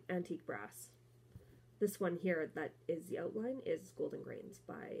called Antique Brass. This one here that is the outline is Golden Grains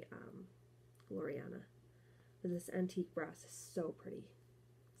by Gloriana. But this Antique Brass is so pretty.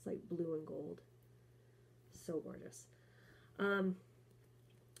 It's like blue and gold. So gorgeous.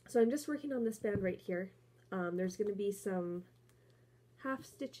 So I'm just working on this band right here. There's going to be some half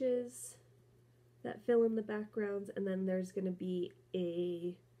stitches that fill in the backgrounds, and then there's going to be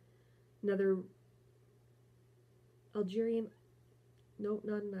another Algerian, no,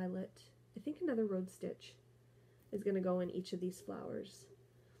 not an eyelet, I think another road stitch is going to go in each of these flowers.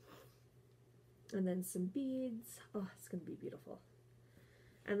 And then some beads. Oh, it's going to be beautiful.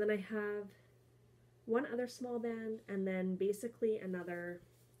 And then I have one other small band, and then basically another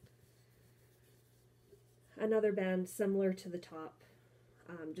band similar to the top,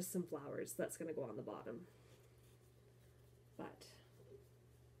 just some flowers that's going to go on the bottom. But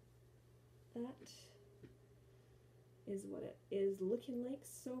that is what it is looking like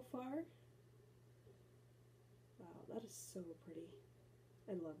so far. Wow, that is so pretty.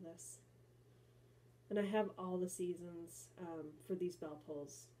 I love this. And I have all the seasons for these bell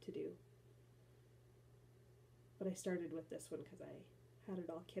pulls to do. But I started with this one because I had it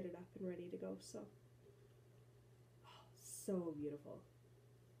all kitted up and ready to go, so. Oh, so beautiful.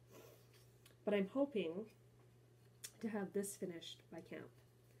 But I'm hoping to have this finished by camp.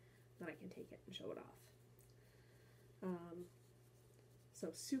 Then I can take it and show it off.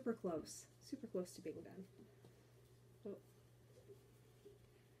 So super close to being done. Oh.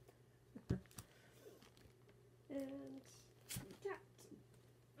 And cat.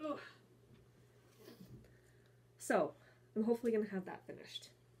 Ugh. So I'm hopefully going to have that finished.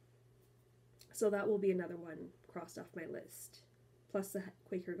 So that will be another one crossed off my list. Plus the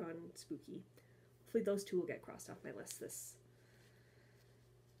Quaker Gone Spooky. Hopefully those two will get crossed off my list this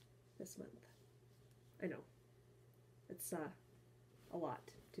month. I know. It's a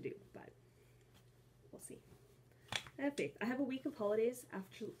lot to do, but we'll see. I have faith. I have a week of holidays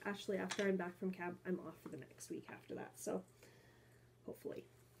after I'm back from camp. I'm off for the next week after that, so hopefully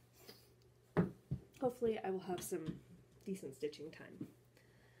I will have some decent stitching time.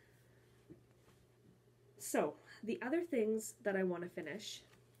 So the other things that I want to finish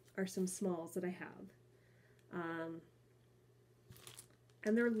are some smalls that I have,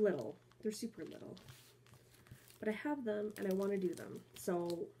 and they're little. They're super little, but I have them and I want to do them.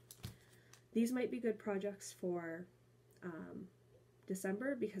 So these might be good projects for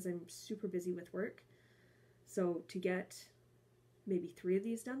December because I'm super busy with work. So to get maybe 3 of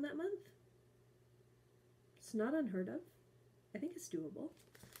these done that month, it's not unheard of. I think it's doable.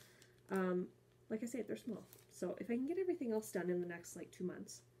 Like I said, they're small. So if I can get everything else done in the next like 2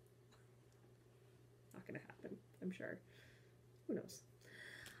 months, not gonna happen, I'm sure. Who knows?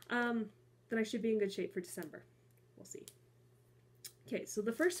 Then I should be in good shape for December. We'll see. Okay, so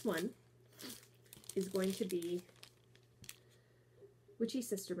the first one is going to be Witchy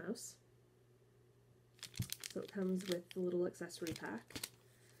Sister Mouse. So it comes with the little accessory pack.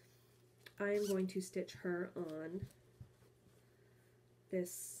 I am going to stitch her on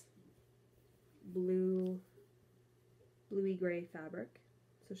this bluey gray fabric.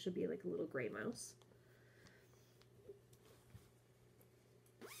 So she'll be like a little gray mouse.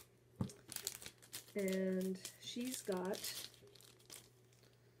 And she's got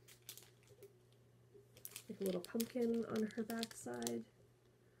like a little pumpkin on her backside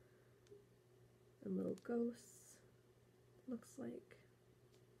and little ghosts, looks like.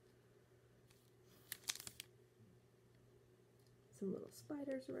 Some little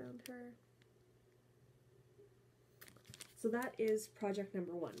spiders around her. So that is project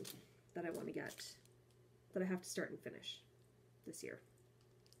number 1 that I want to get, that I have to start and finish this year.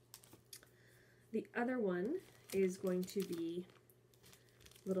 The other one is going to be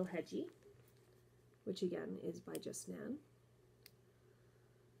Little Hedgie, which again is by Just Nan.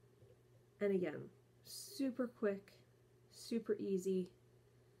 And again, super quick, super easy,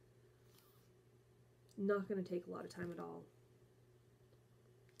 not going to take a lot of time at all.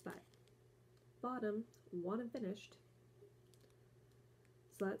 But bottom, want them finished.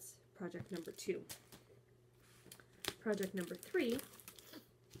 So that's project number 2. Project number 3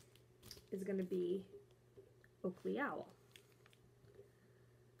 is going to be Oakley Owl,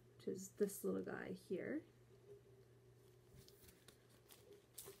 which is this little guy here.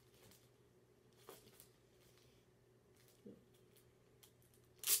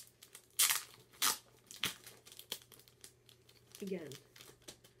 Again,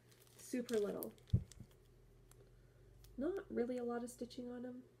 super little. Not really a lot of stitching on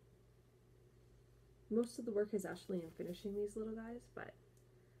them. Most of the work is actually in finishing these little guys, but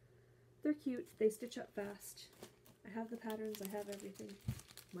they're cute. They stitch up fast. I have the patterns. I have everything.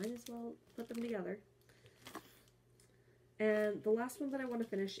 Might as well put them together. And the last one that I want to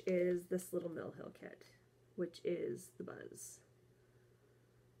finish is this little Mill Hill kit, which is the Buzz.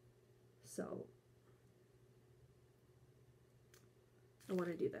 So I want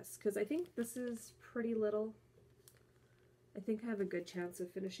to do this because I think this is pretty little. I think I have a good chance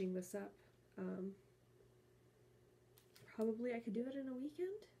of finishing this up. Probably I could do it in a weekend,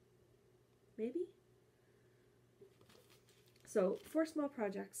 maybe. So 4 small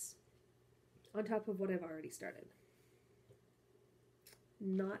projects on top of what I've already started.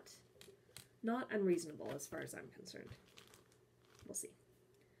 Not unreasonable as far as I'm concerned. We'll see.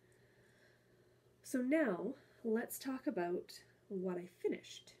 So now let's talk about what I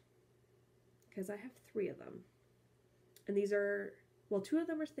finished, because I have 3 of them. And these are, well, 2 of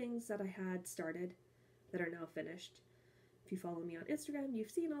them are things that I had started that are now finished. If you follow me on Instagram,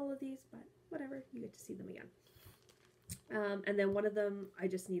 you've seen all of these, but whatever, you get to see them again. And then one of them I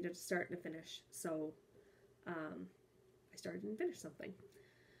just needed to start and finish, so I started and finished something.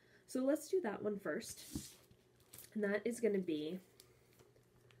 So let's do that one first, and that is going to be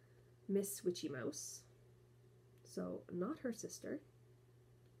Miss Witchy Mouse. So not her sister.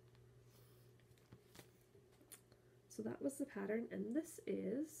 So that was the pattern, and this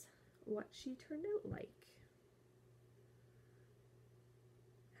is what she turned out like.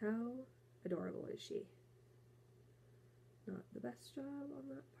 How adorable is she? Not the best job on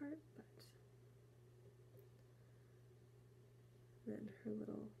that part, but then her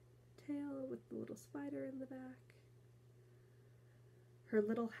little ponytail with the little spider in the back. Her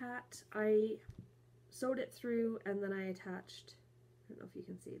little hat, I sewed it through and then I attached, I don't know if you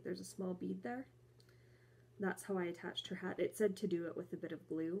can see, there's a small bead there. That's how I attached her hat. It said to do it with a bit of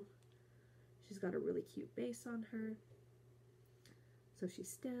glue. She's got a really cute base on her. So she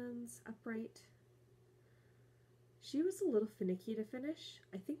stands upright. She was a little finicky to finish.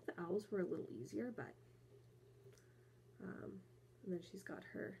 I think the owls were a little easier, but and then she's got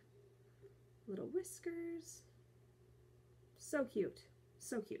her little whiskers. So cute,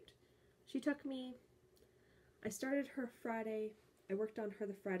 so cute. She took me, I started her Friday, I worked on her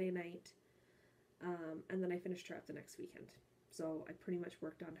the Friday night, and then I finished her up the next weekend. So I pretty much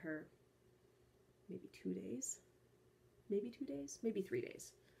worked on her maybe 2 days, maybe 2 days, maybe 3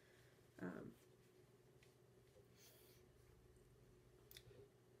 days.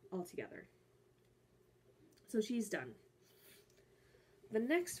 All together. So she's done. The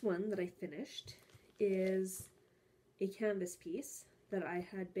next one that I finished is a canvas piece that I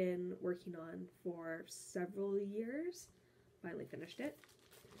had been working on for several years. Finally finished it.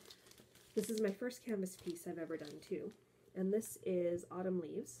 This is my first canvas piece I've ever done too. And this is Autumn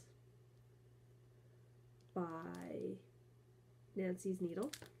Leaves by Nancy's Needle.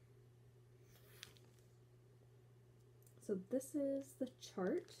 So this is the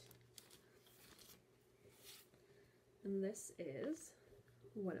chart. And this is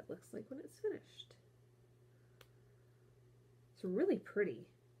what it looks like when it's finished. It's really pretty.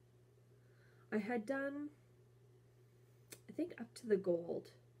 I had done, I think, up to the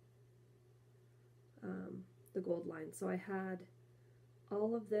gold line. So I had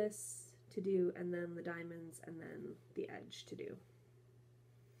all of this to do, and then the diamonds, and then the edge to do.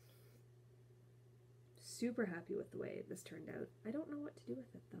 Super happy with the way this turned out. I don't know what to do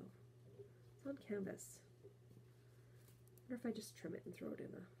with it though. It's on canvas. I wonder if I just trim it and throw it in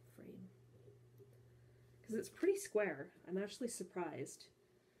a frame. Because it's pretty square. I'm actually surprised.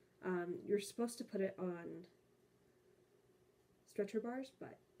 You're supposed to put it on stretcher bars,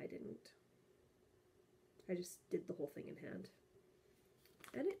 but I didn't. I just did the whole thing in hand.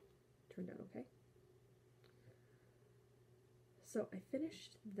 And it turned out okay. So I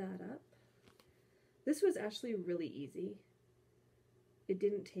finished that up. This was actually really easy. It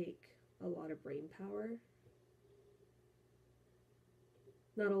didn't take a lot of brain power.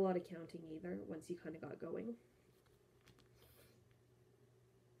 Not a lot of counting either, once you kind of got going.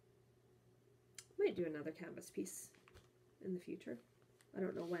 Might do another canvas piece in the future. I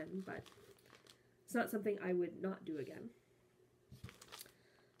don't know when, but it's not something I would not do again.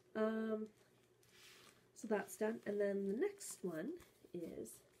 So that's done. And then the next one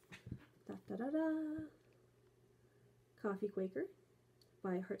is Coffee Quaker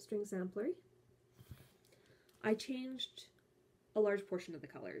by Heartstring Samplery. I changed a large portion of the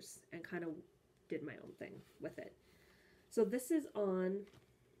colors and kind of did my own thing with it. So this is on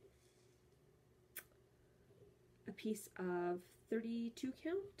a piece of 32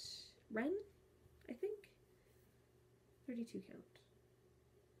 count Ren, I think. 32 count.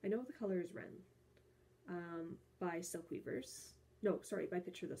 I know the color is Ren, by Silk Weavers. No, sorry, by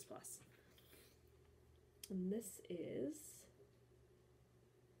Picture This Plus. And this is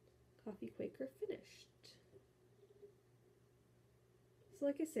Coffee Quaker finished. So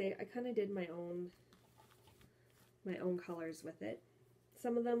like I say, I kind of did my own colors with it.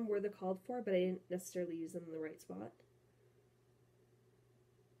 Some of them were the called for, but I didn't necessarily use them in the right spot.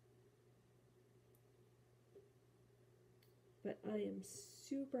 But I am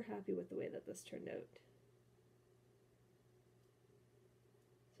super happy with the way that this turned out.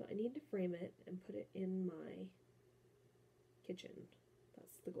 So I need to frame it and put it in my kitchen.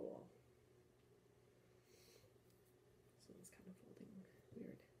 That's the goal. This one's kind of folding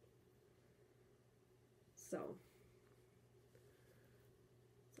weird. So,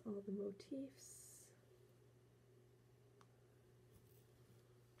 it's all the motifs.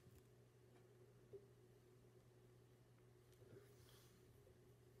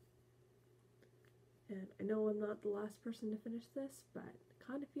 And I know I'm not the last person to finish this, but I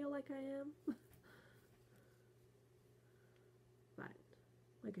kind of feel like I am. But,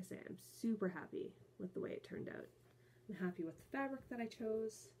 like I say, I'm super happy with the way it turned out. I'm happy with the fabric that I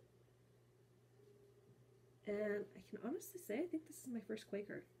chose. And I can honestly say I think this is my first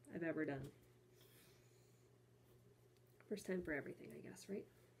Quaker I've ever done. First time for everything, I guess, right?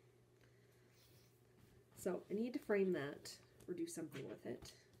 So I need to frame that or do something with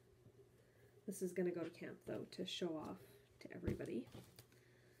it. This is going to go to camp, though, to show off to everybody.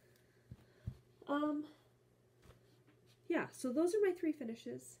 Yeah, so those are my 3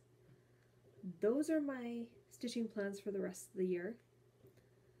 finishes. Those are my stitching plans for the rest of the year.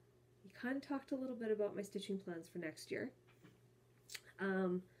 You kind of talked a little bit about my stitching plans for next year.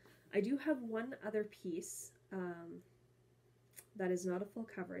 I do have one other piece that is not a full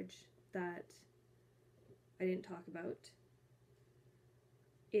coverage that I didn't talk about.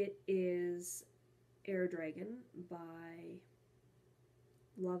 It is Air Dragon by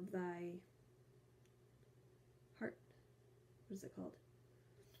Love Thy Heart. What is it called?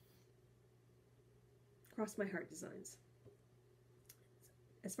 Cross My Heart Designs.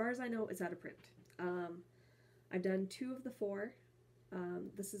 As far as I know, it's out of print. I've done 2 of the 4.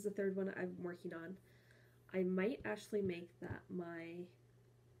 This is the 3rd one I'm working on. I might actually make that my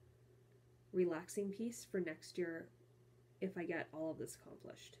relaxing piece for next year if I get all of this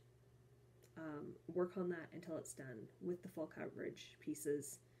accomplished. Work on that until it's done with the full coverage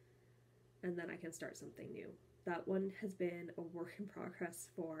pieces, and then I can start something new. That one has been a work in progress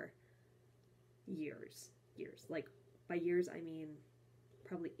for years. Like, by years I mean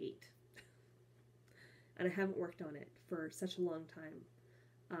probably 8. And I haven't worked on it for such a long time.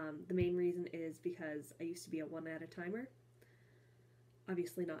 The main reason is because I used to be a 1 at a timer.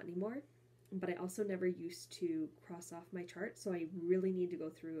 Obviously not anymore. But I also never used to cross off my chart, so I really need to go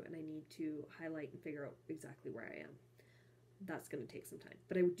through and I need to highlight and figure out exactly where I am. That's going to take some time.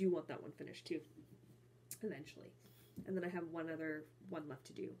 But I do want that one finished too, eventually. And then I have one other one left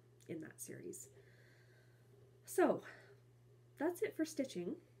to do in that series. So, that's it for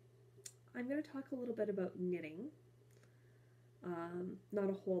stitching. I'm going to talk a little bit about knitting. Not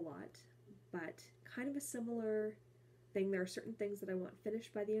a whole lot, but kind of a similar thing. There are certain things that I want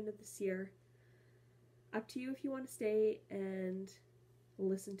finished by the end of this year. Up to you if you want to stay and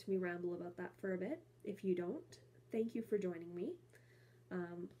listen to me ramble about that for a bit. If you don't, thank you for joining me.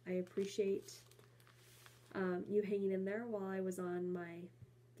 I appreciate you hanging in there while I was on my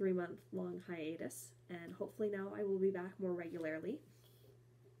 3-month-long hiatus, and hopefully now I will be back more regularly.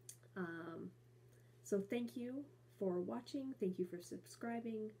 So thank you for watching, thank you for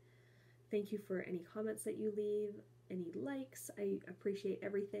subscribing, thank you for any comments that you leave, any likes. I appreciate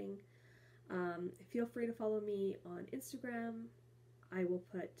everything. Feel free to follow me on Instagram. I will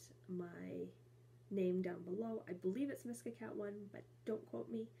put my name down below. I believe it's MiskaCat1, but don't quote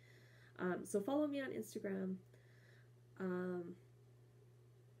me. So follow me on Instagram.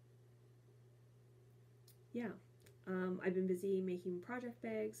 I've been busy making project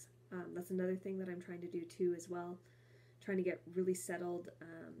bags. That's another thing that I'm trying to do too as well. Trying to get really settled,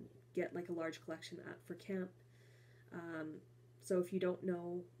 get like a large collection for camp. So if you don't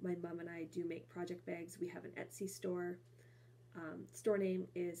know, my mom and I do make project bags. We have an Etsy store. Store name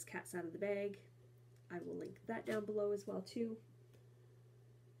is Cats Out of the Bag. I will link that down below as well too.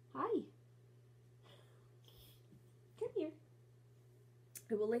 Hi. Come here.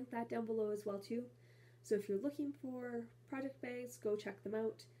 I will link that down below as well too. So if you're looking for project bags, go check them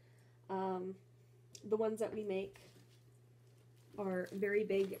out. The ones that we make are very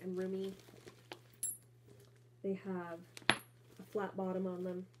big and roomy. They have a flat bottom on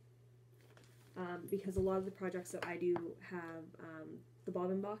them because a lot of the projects that I do have the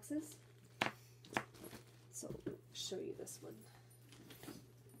bobbin boxes. So I'll show you this one.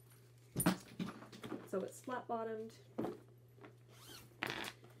 So it's flat bottomed.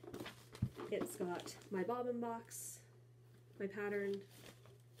 It's got my bobbin box, my pattern,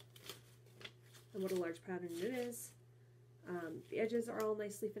 and what a large pattern it is. The edges are all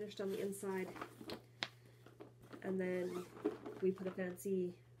nicely finished on the inside. And then we put a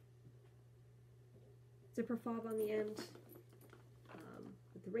fancy zipper fob on the end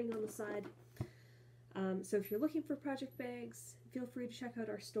with the ring on the side. So if you're looking for project bags, feel free to check out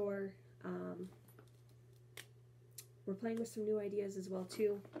our store. We're playing with some new ideas as well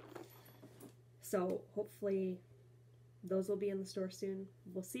too. So hopefully those will be in the store soon.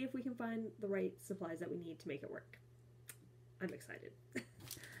 We'll see if we can find the right supplies that we need to make it work. I'm excited.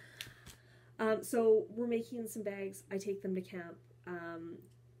 So we're making some bags. I take them to camp.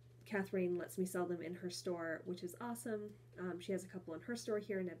 Catherine lets me sell them in her store, which is awesome. She has a couple in her store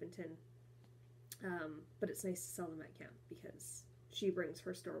here in Edmonton. But it's nice to sell them at camp because she brings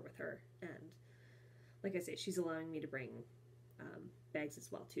her store with her. And like I say, she's allowing me to bring bags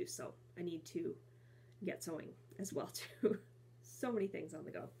as well too. So I need to get sewing as well too. So many things on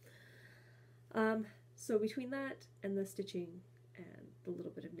the go. So between that and the stitching and the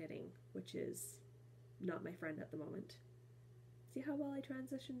little bit of knitting, which is not my friend at the moment. See how well I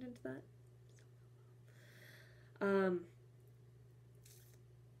transitioned into that?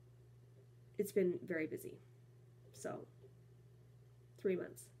 It's been very busy. So 3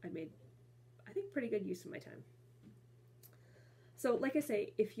 months. I made, I think, pretty good use of my time. So like I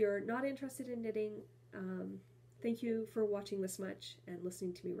say, if you're not interested in knitting, thank you for watching this much and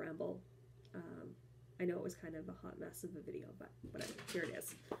listening to me ramble. I know it was kind of a hot mess of a video, but whatever. Here it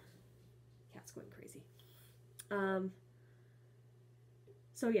is. Cat's going crazy.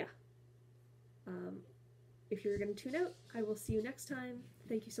 So yeah. If you're going to tune out, I will see you next time.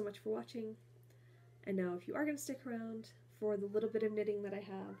 Thank you so much for watching. And now if you are going to stick around for the little bit of knitting that I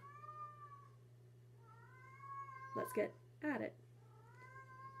have, let's get at it.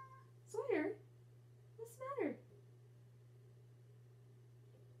 Sawyer, what's the matter?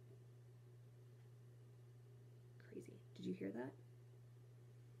 Crazy. Did you hear that?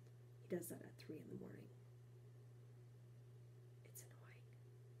 He does that at 3 in the morning. It's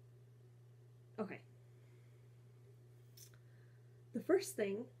annoying. Okay. The first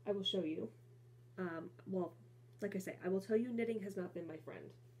thing I will show you, well, like I say, I will tell you knitting has not been my friend.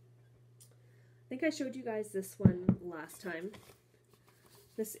 I think I showed you guys this one last time.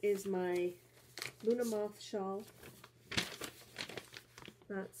 This is my Luna Moth shawl.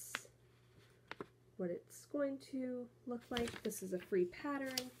 That's what it's going to look like. This is a free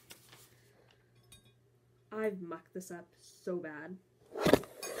pattern. I've mucked this up so bad.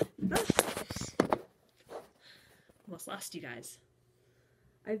 Ah! Almost lost you guys.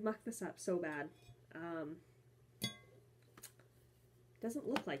 I've mucked this up so bad. Doesn't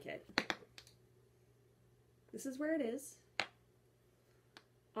look like it. This is where it is.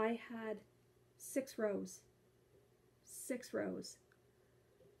 I had 6 rows. 6 rows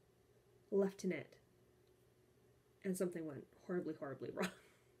left to knit. And something went horribly, horribly wrong.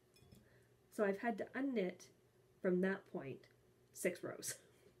 So I've had to unknit from that point 6 rows.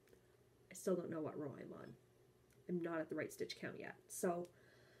 I still don't know what row I'm on. I'm not at the right stitch count yet. So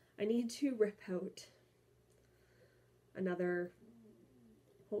I need to rip out another,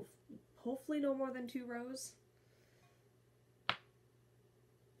 hopefully no more than 2 rows. I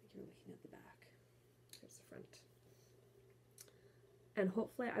think you're looking at the back. Here's the front. And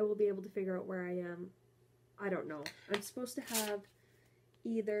hopefully I will be able to figure out where I am. I don't know. I'm supposed to have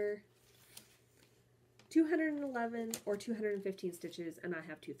either 211 or 215 stitches, and I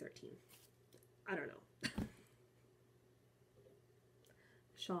have 213. I don't know.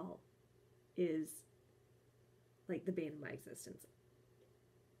 Shawl is like the bane of my existence.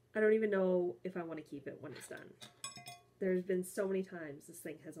 I don't even know if I want to keep it when it's done. There's been so many times this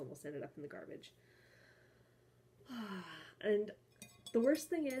thing has almost ended up in the garbage. And the worst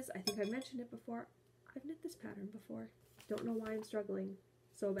thing is, I think I mentioned it before, I've knit this pattern before. Don't know why I'm struggling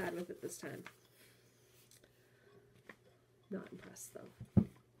so bad with it this time. Not impressed though.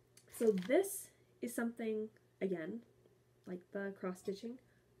 So this is something, again, like the cross stitching,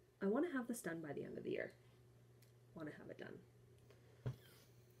 I want to have this done by the end of the year. I want to have it done.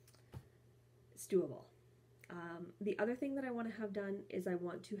 It's doable. The other thing that I want to have done is I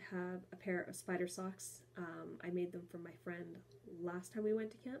want to have a pair of spider socks. I made them for my friend last time we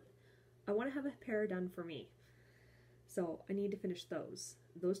went to camp. I want to have a pair done for me. So I need to finish those.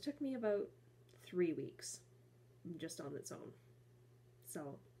 Those took me about 3 weeks just on its own.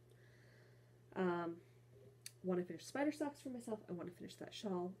 So want to finish spider socks for myself. I want to finish that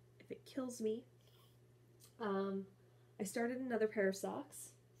shawl. If it kills me, I started another pair of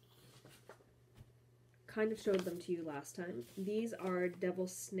socks. Kind of showed them to you last time. These are Devil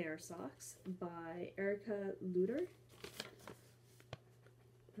Snare socks by Erica Luder.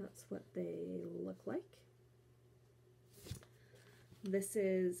 That's what they look like. This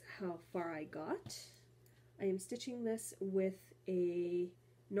is how far I got. I am stitching this with a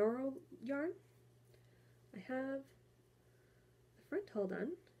Noro yarn. I have the front all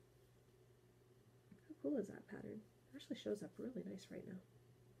done. How cool is that pattern? It actually shows up really nice right now.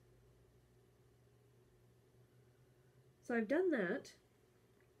 So I've done that,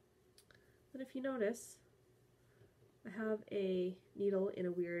 but if you notice, I have a needle in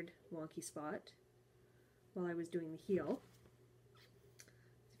a weird wonky spot while I was doing the heel.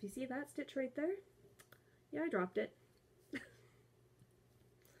 So if you see that stitch right there, yeah, I dropped it.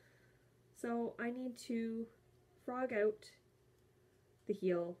 So I need to frog out the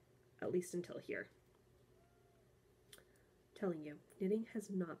heel at least until here. I'm telling you, knitting has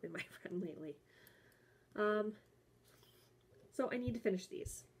not been my friend lately. So I need to finish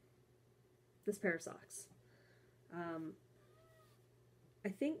this pair of socks. I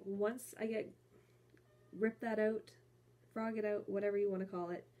think once I rip that out, frog it out, whatever you want to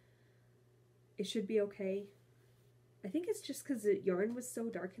call it, it should be okay. I think it's just because the yarn was so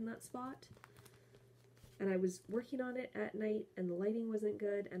dark in that spot, and I was working on it at night and the lighting wasn't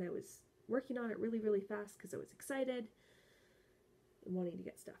good, and I was working on it really, really fast because I was excited and wanting to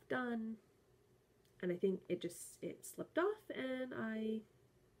get stuff done. And I think it slipped off and I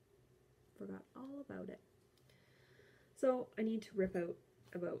forgot all about it. So I need to rip out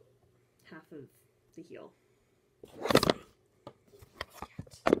about half of the heel.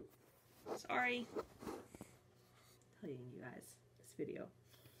 Sorry. Telling you guys this video.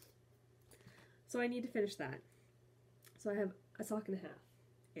 So I need to finish that. So I have a sock and a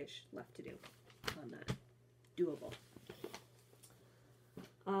half-ish left to do on that. Doable.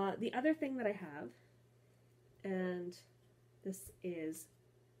 The other thing that I have, and this is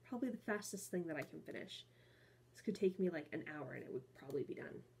probably the fastest thing that I can finish, this could take me like an hour and it would probably be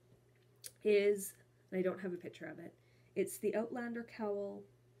done, is, and I don't have a picture of it, it's the Outlander cowl.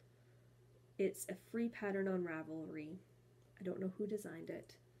 It's a free pattern on Ravelry. I don't know who designed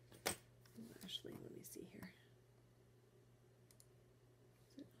it. Actually, let me see here.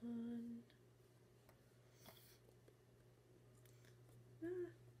 Is it on?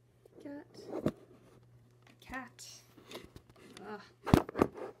 Cat.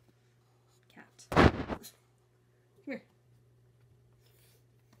 Cat. Come here.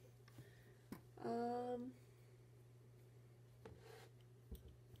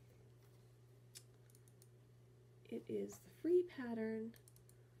 It is the free pattern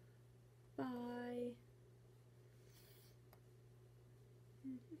by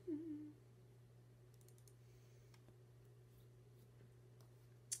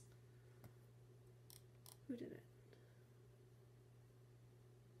who did it?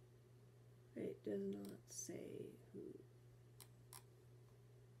 It does not say who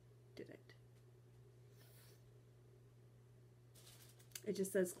did it. It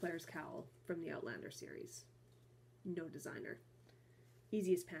just says Claire's Cowl from the Outlander series. No designer.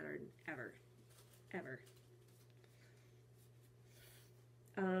 Easiest pattern ever. Ever.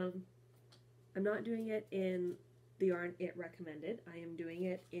 I'm not doing it in the yarn it recommended. I am doing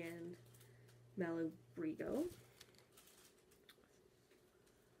it in Malabrigo.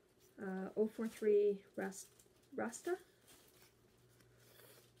 043 Rasta.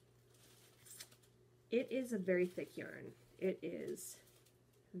 It is a very thick yarn. It is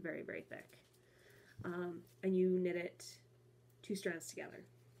very, very thick. And you knit it 2 strands together.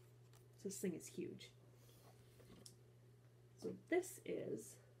 So this thing is huge. So this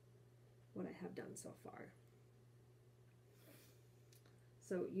is what I have done so far.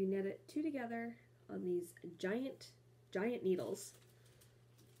 So you knit it 2 together on these giant needles.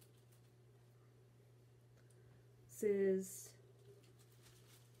 This is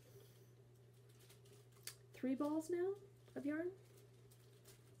 3 balls now of yarn.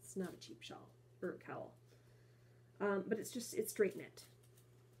 It's not a cheap shawl or cowl, but it's straight knit.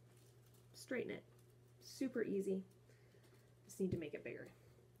 Straight knit, super easy. Just need to make it bigger.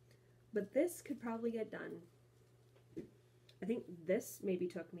 But this could probably get done. I think this maybe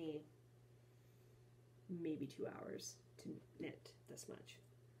took me maybe 2 hours to knit this much.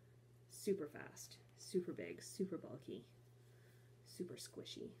 Super fast, super big, super bulky, super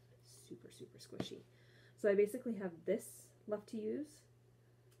squishy, super squishy. So I basically have this left to use,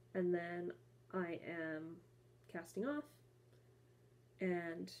 and then I am casting off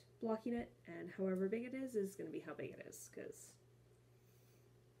and blocking it, and however big it is going to be how big it is,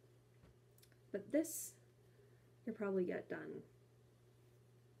 but this you'll probably get done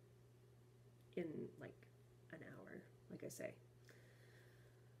in like an hour, like I say.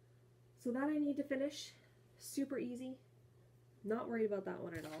 So that I need to finish. Super easy. Not worried about that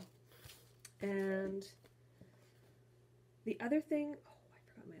one at all. And the other thing, oh, I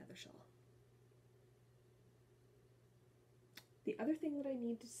forgot my other shawl. The other thing that I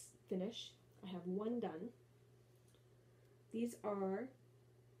need to finish, I have one done. These are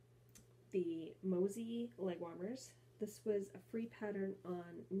the Mosey leg warmers. This was a free pattern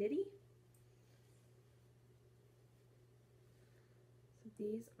on Knitty. So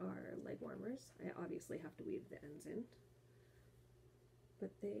these are leg warmers. I obviously have to weave the ends in, but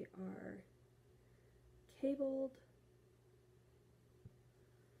they are cabled.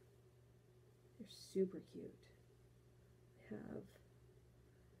 They're super cute. They have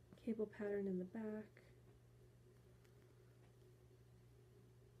cable pattern in the back.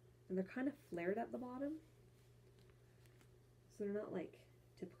 And they're kind of flared at the bottom. So they're not like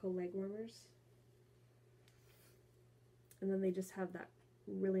typical leg warmers. And then they just have that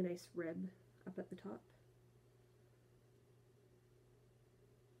really nice rib up at the top.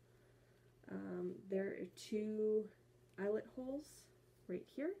 There are 2 eyelet holes right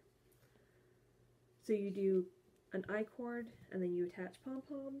here. So you do an I-cord and then you attach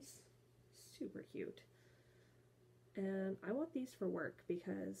pom-poms. Super cute. And I want these for work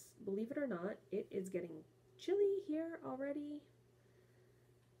because, believe it or not, it is getting chilly here already.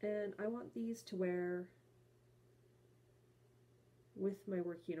 And I want these to wear with my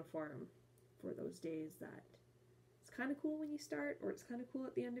work uniform for those days that it's kind of cool when you start, or it's kind of cool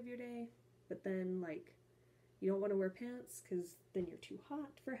at the end of your day. but then like you don't want to wear pants because then you're too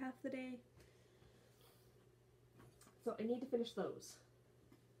hot for half the day. So I need to finish those.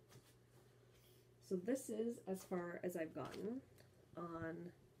 So this is as far as I've gotten on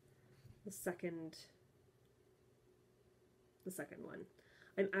the second one.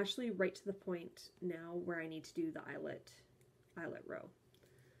 I'm actually right to the point now where I need to do the eyelet row.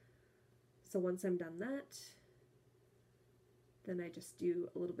 So once I'm done that, then I just do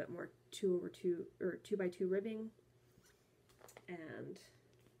a little bit more 2/2 or 2x2 ribbing, and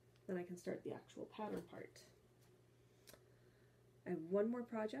then I can start the actual pattern part. I have one more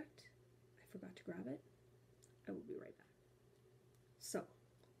project. I forgot to grab it. I will be right back. So,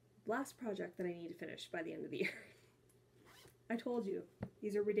 last project that I need to finish by the end of the year. I told you,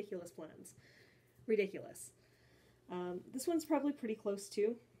 these are ridiculous plans. Ridiculous. This one's probably pretty close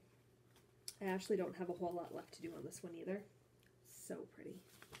too. I actually don't have a whole lot left to do on this one either. So pretty.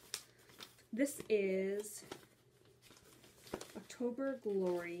 This is October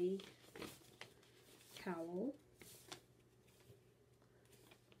Glory Cowl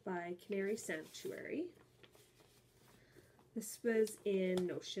by Canary Sanctuary. This was in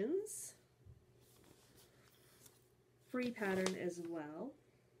Notions. Free pattern as well.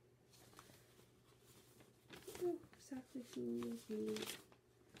 I don't know exactly who let's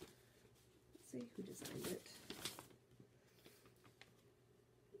see who designed it.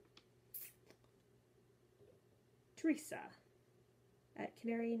 Teresa at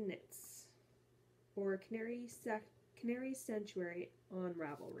Canary Knits, or Canary Sanctuary on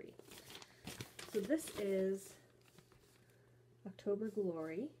Ravelry. So this is October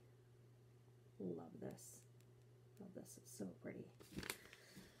Glory. Love this. Love this. It's so pretty.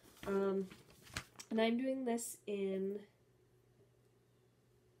 And I'm doing this in,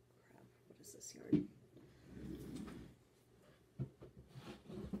 crap, what is this yarn?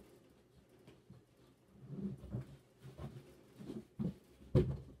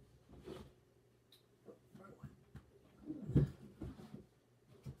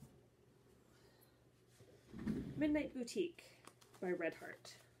 Midnight Boutique by Red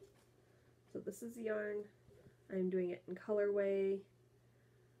Heart. So this is the yarn. I'm doing it in colorway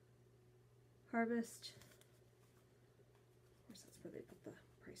Harvest. Of course, that's where they put the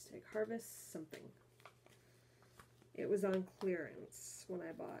price tag. Harvest something. It was on clearance when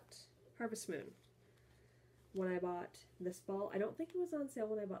I bought Harvest Moon. When I bought this ball, I don't think it was on sale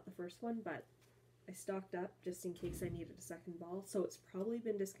when I bought the first one, but I stocked up just in case I needed a second ball. So it's probably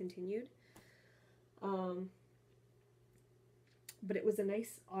been discontinued. But it was a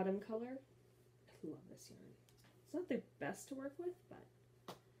nice autumn color. I love this yarn. It's not the best to work with, but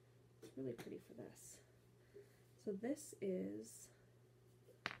it's really pretty for this. So this is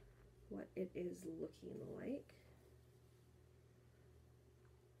what it is looking like.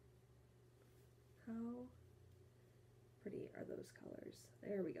 How pretty are those colors?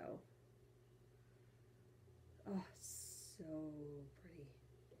 There we go. Oh, so pretty.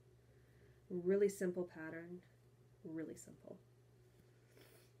 Really simple pattern. Really simple.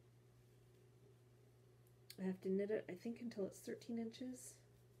 I have to knit it, I think, until it's 13 inches.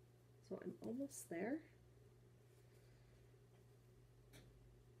 So I'm almost there.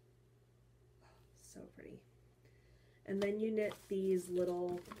 Oh, so pretty. And then you knit these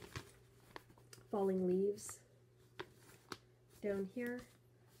little falling leaves down here.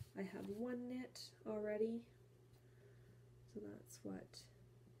 I have one knit already. So that's what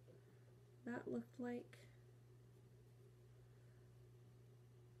that looked like.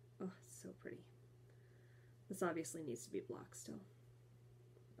 Oh, so pretty. This obviously needs to be blocked still,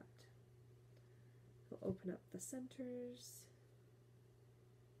 but I'll open up the centers,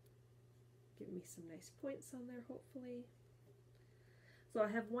 give me some nice points on there hopefully. So I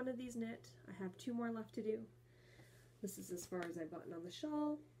have one of these knit, I have 2 more left to do. This is as far as I've gotten on the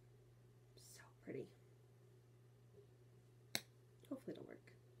shawl. So pretty. Hopefully it'll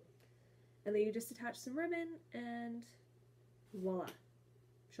work. And then you just attach some ribbon and voila,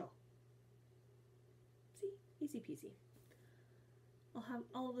 shawl. Easy peasy. I'll have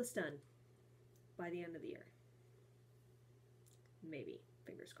all of this done by the end of the year. Maybe.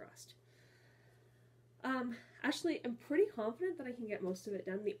 Fingers crossed. Actually, I'm pretty confident that I can get most of it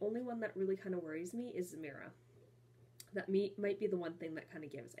done. The only one that really kind of worries me is Zamira. That might be the one thing that kind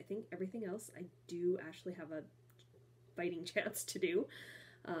of gives. I think everything else I do actually have a fighting chance to do.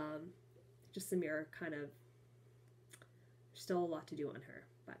 Just Zamira kind of, still a lot to do on her,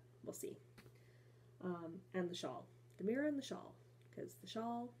 but we'll see. And the shawl. The mirror and the shawl. Because the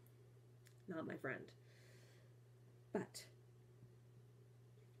shawl, not my friend. But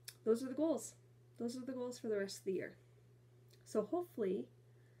those are the goals. Those are the goals for the rest of the year. So hopefully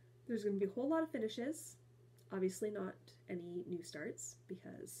there's going to be a whole lot of finishes. Obviously not any new starts,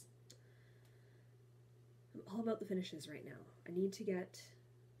 because I'm all about the finishes right now. I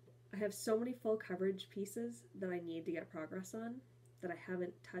have so many full coverage pieces that I need to get progress on that I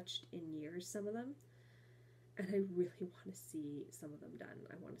haven't touched in years, some of them. And I really want to see some of them done.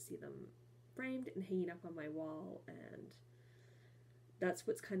 I want to see them framed and hanging up on my wall, and that's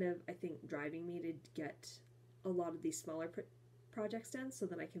what's kind of, I think, driving me to get a lot of these smaller projects done so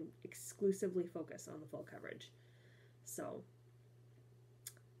that I can exclusively focus on the full coverage. So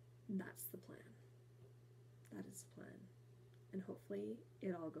that's the plan. That is the plan. And hopefully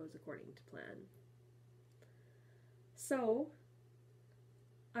it all goes according to plan. So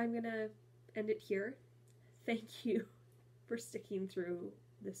I'm going to end it here. Thank you for sticking through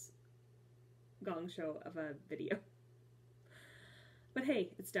this gong show of a video. But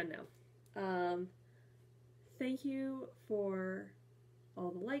hey, it's done now. Thank you for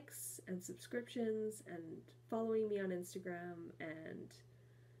all the likes and subscriptions and following me on Instagram and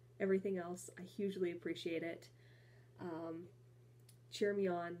everything else. I hugely appreciate it. Cheer me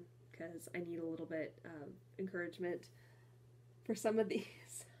on, because I need a little bit of encouragement for some of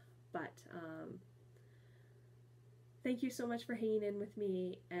these. But thank you so much for hanging in with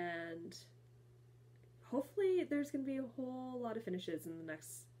me, and hopefully there's going to be a whole lot of finishes in the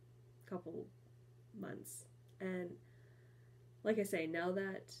next couple months. And like I say, now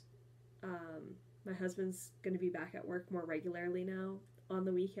that my husband's going to be back at work more regularly now on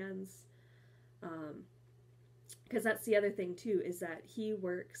the weekends, because that's the other thing too, is that he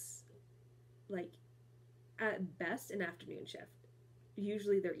works like at best an afternoon shift.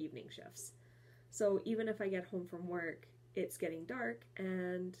 Usually they're evening shifts. So even if I get home from work, it's getting dark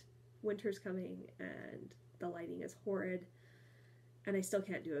and winter's coming and the lighting is horrid, and I still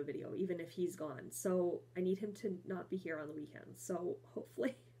can't do a video even if he's gone. So I need him to not be here on the weekends. So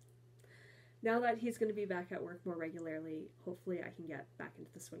hopefully now that he's going to be back at work more regularly, hopefully I can get back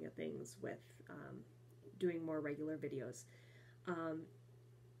into the swing of things with doing more regular videos.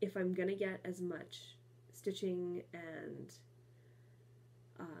 If I'm going to get as much stitching and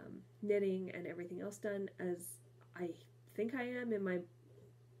knitting and everything else done as I think I am in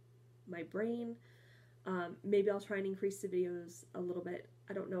my brain, maybe I'll try and increase the videos a little bit.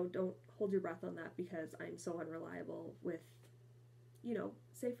 I don't know, don't hold your breath on that, because I'm so unreliable with, you know,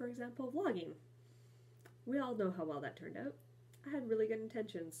 say for example, vlogging. We all know how well that turned out. I had really good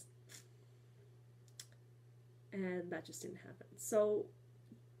intentions, and that just didn't happen. So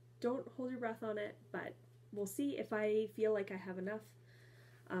don't hold your breath on it, but we'll see. If I feel like I have enough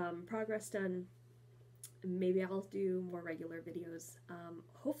progress done, maybe I'll do more regular videos.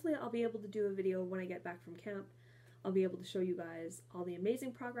 Hopefully I'll be able to do a video when I get back from camp. I'll be able to show you guys all the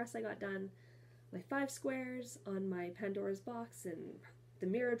amazing progress I got done. My 5 squares on my Pandora's box, and the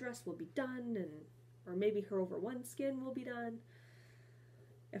mirror dress will be done, and or maybe her over one skin will be done.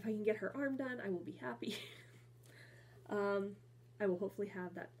 If I can get her arm done, I will be happy. I will hopefully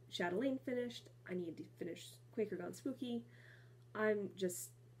have that chatelaine finished. I need to finish Quaker Gone Spooky. I'm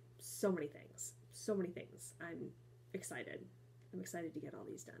just so many things. So many things. I'm excited. I'm excited to get all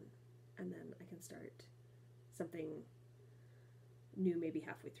these done. And then I can start something new maybe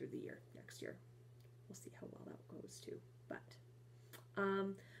halfway through the year, next year. We'll see how well that goes too. But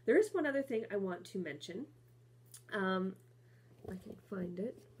there is one other thing I want to mention. I can find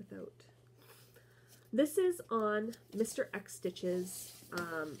it without... This is on Mr. X Stitch's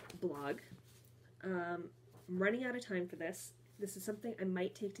blog. I'm running out of time for this. This is something I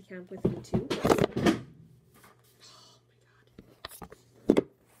might take to camp with me too. Oh my god.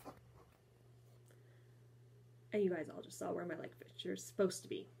 And you guys all just saw where my light fixture is supposed to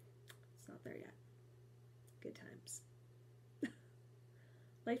be. It's not there yet. Good times.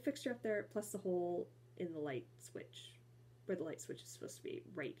 Light fixture up there, plus the hole in the light switch, where the light switch is supposed to be,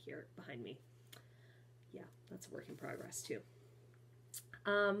 right here behind me. Yeah, that's a work in progress too.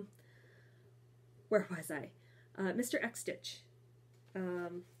 Where was I? Mr. X Stitch.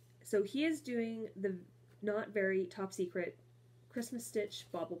 So he is doing the not very top secret Christmas Stitch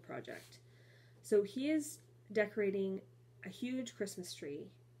Bauble project. So he is decorating a huge Christmas tree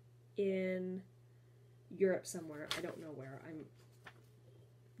in Europe somewhere. I don't know where. I'm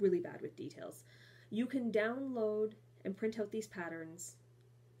really bad with details. You can download and print out these patterns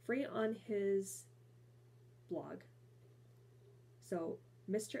free on his blog. So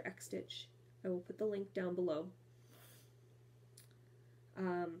Mr. X Stitch, I will put the link down below.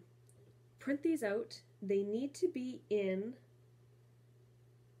 Print these out. They need to be in,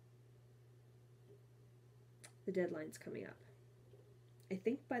 the deadline's coming up, I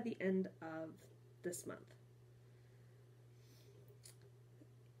think by the end of this month.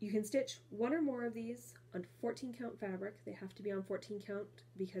 You can stitch one or more of these on 14 count fabric. They have to be on 14 count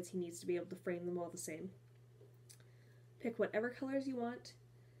because he needs to be able to frame them all the same. Pick whatever colors you want,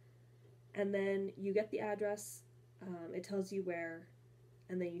 and then you get the address. It tells you where,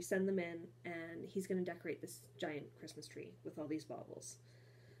 and then you send them in, and he's going to decorate this giant Christmas tree with all these baubles.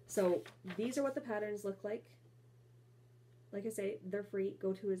 So these are what the patterns look like. Like I say, they're free.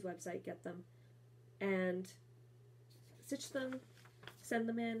 Go to his website, get them, and stitch them, send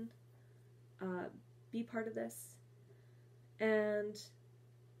them in, be part of this. And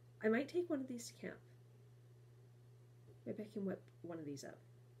I might take one of these to camp. Maybe I can whip one of these up.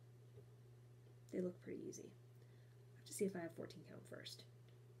 They look pretty easy. I have to see if I have 14 count first.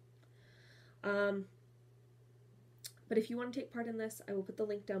 But if you want to take part in this, I will put the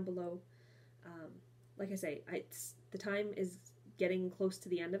link down below. Like I say, the time is getting close to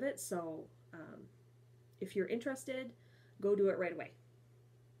the end of it, so if you're interested, go do it right away.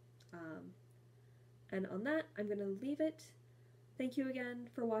 And on that, I'm going to leave it. Thank you again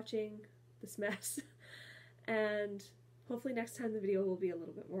for watching this mess, and hopefully next time the video will be a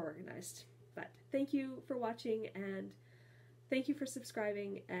little bit more organized. But thank you for watching, and thank you for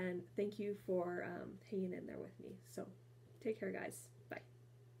subscribing, and thank you for hanging in there with me. So take care, guys. Bye.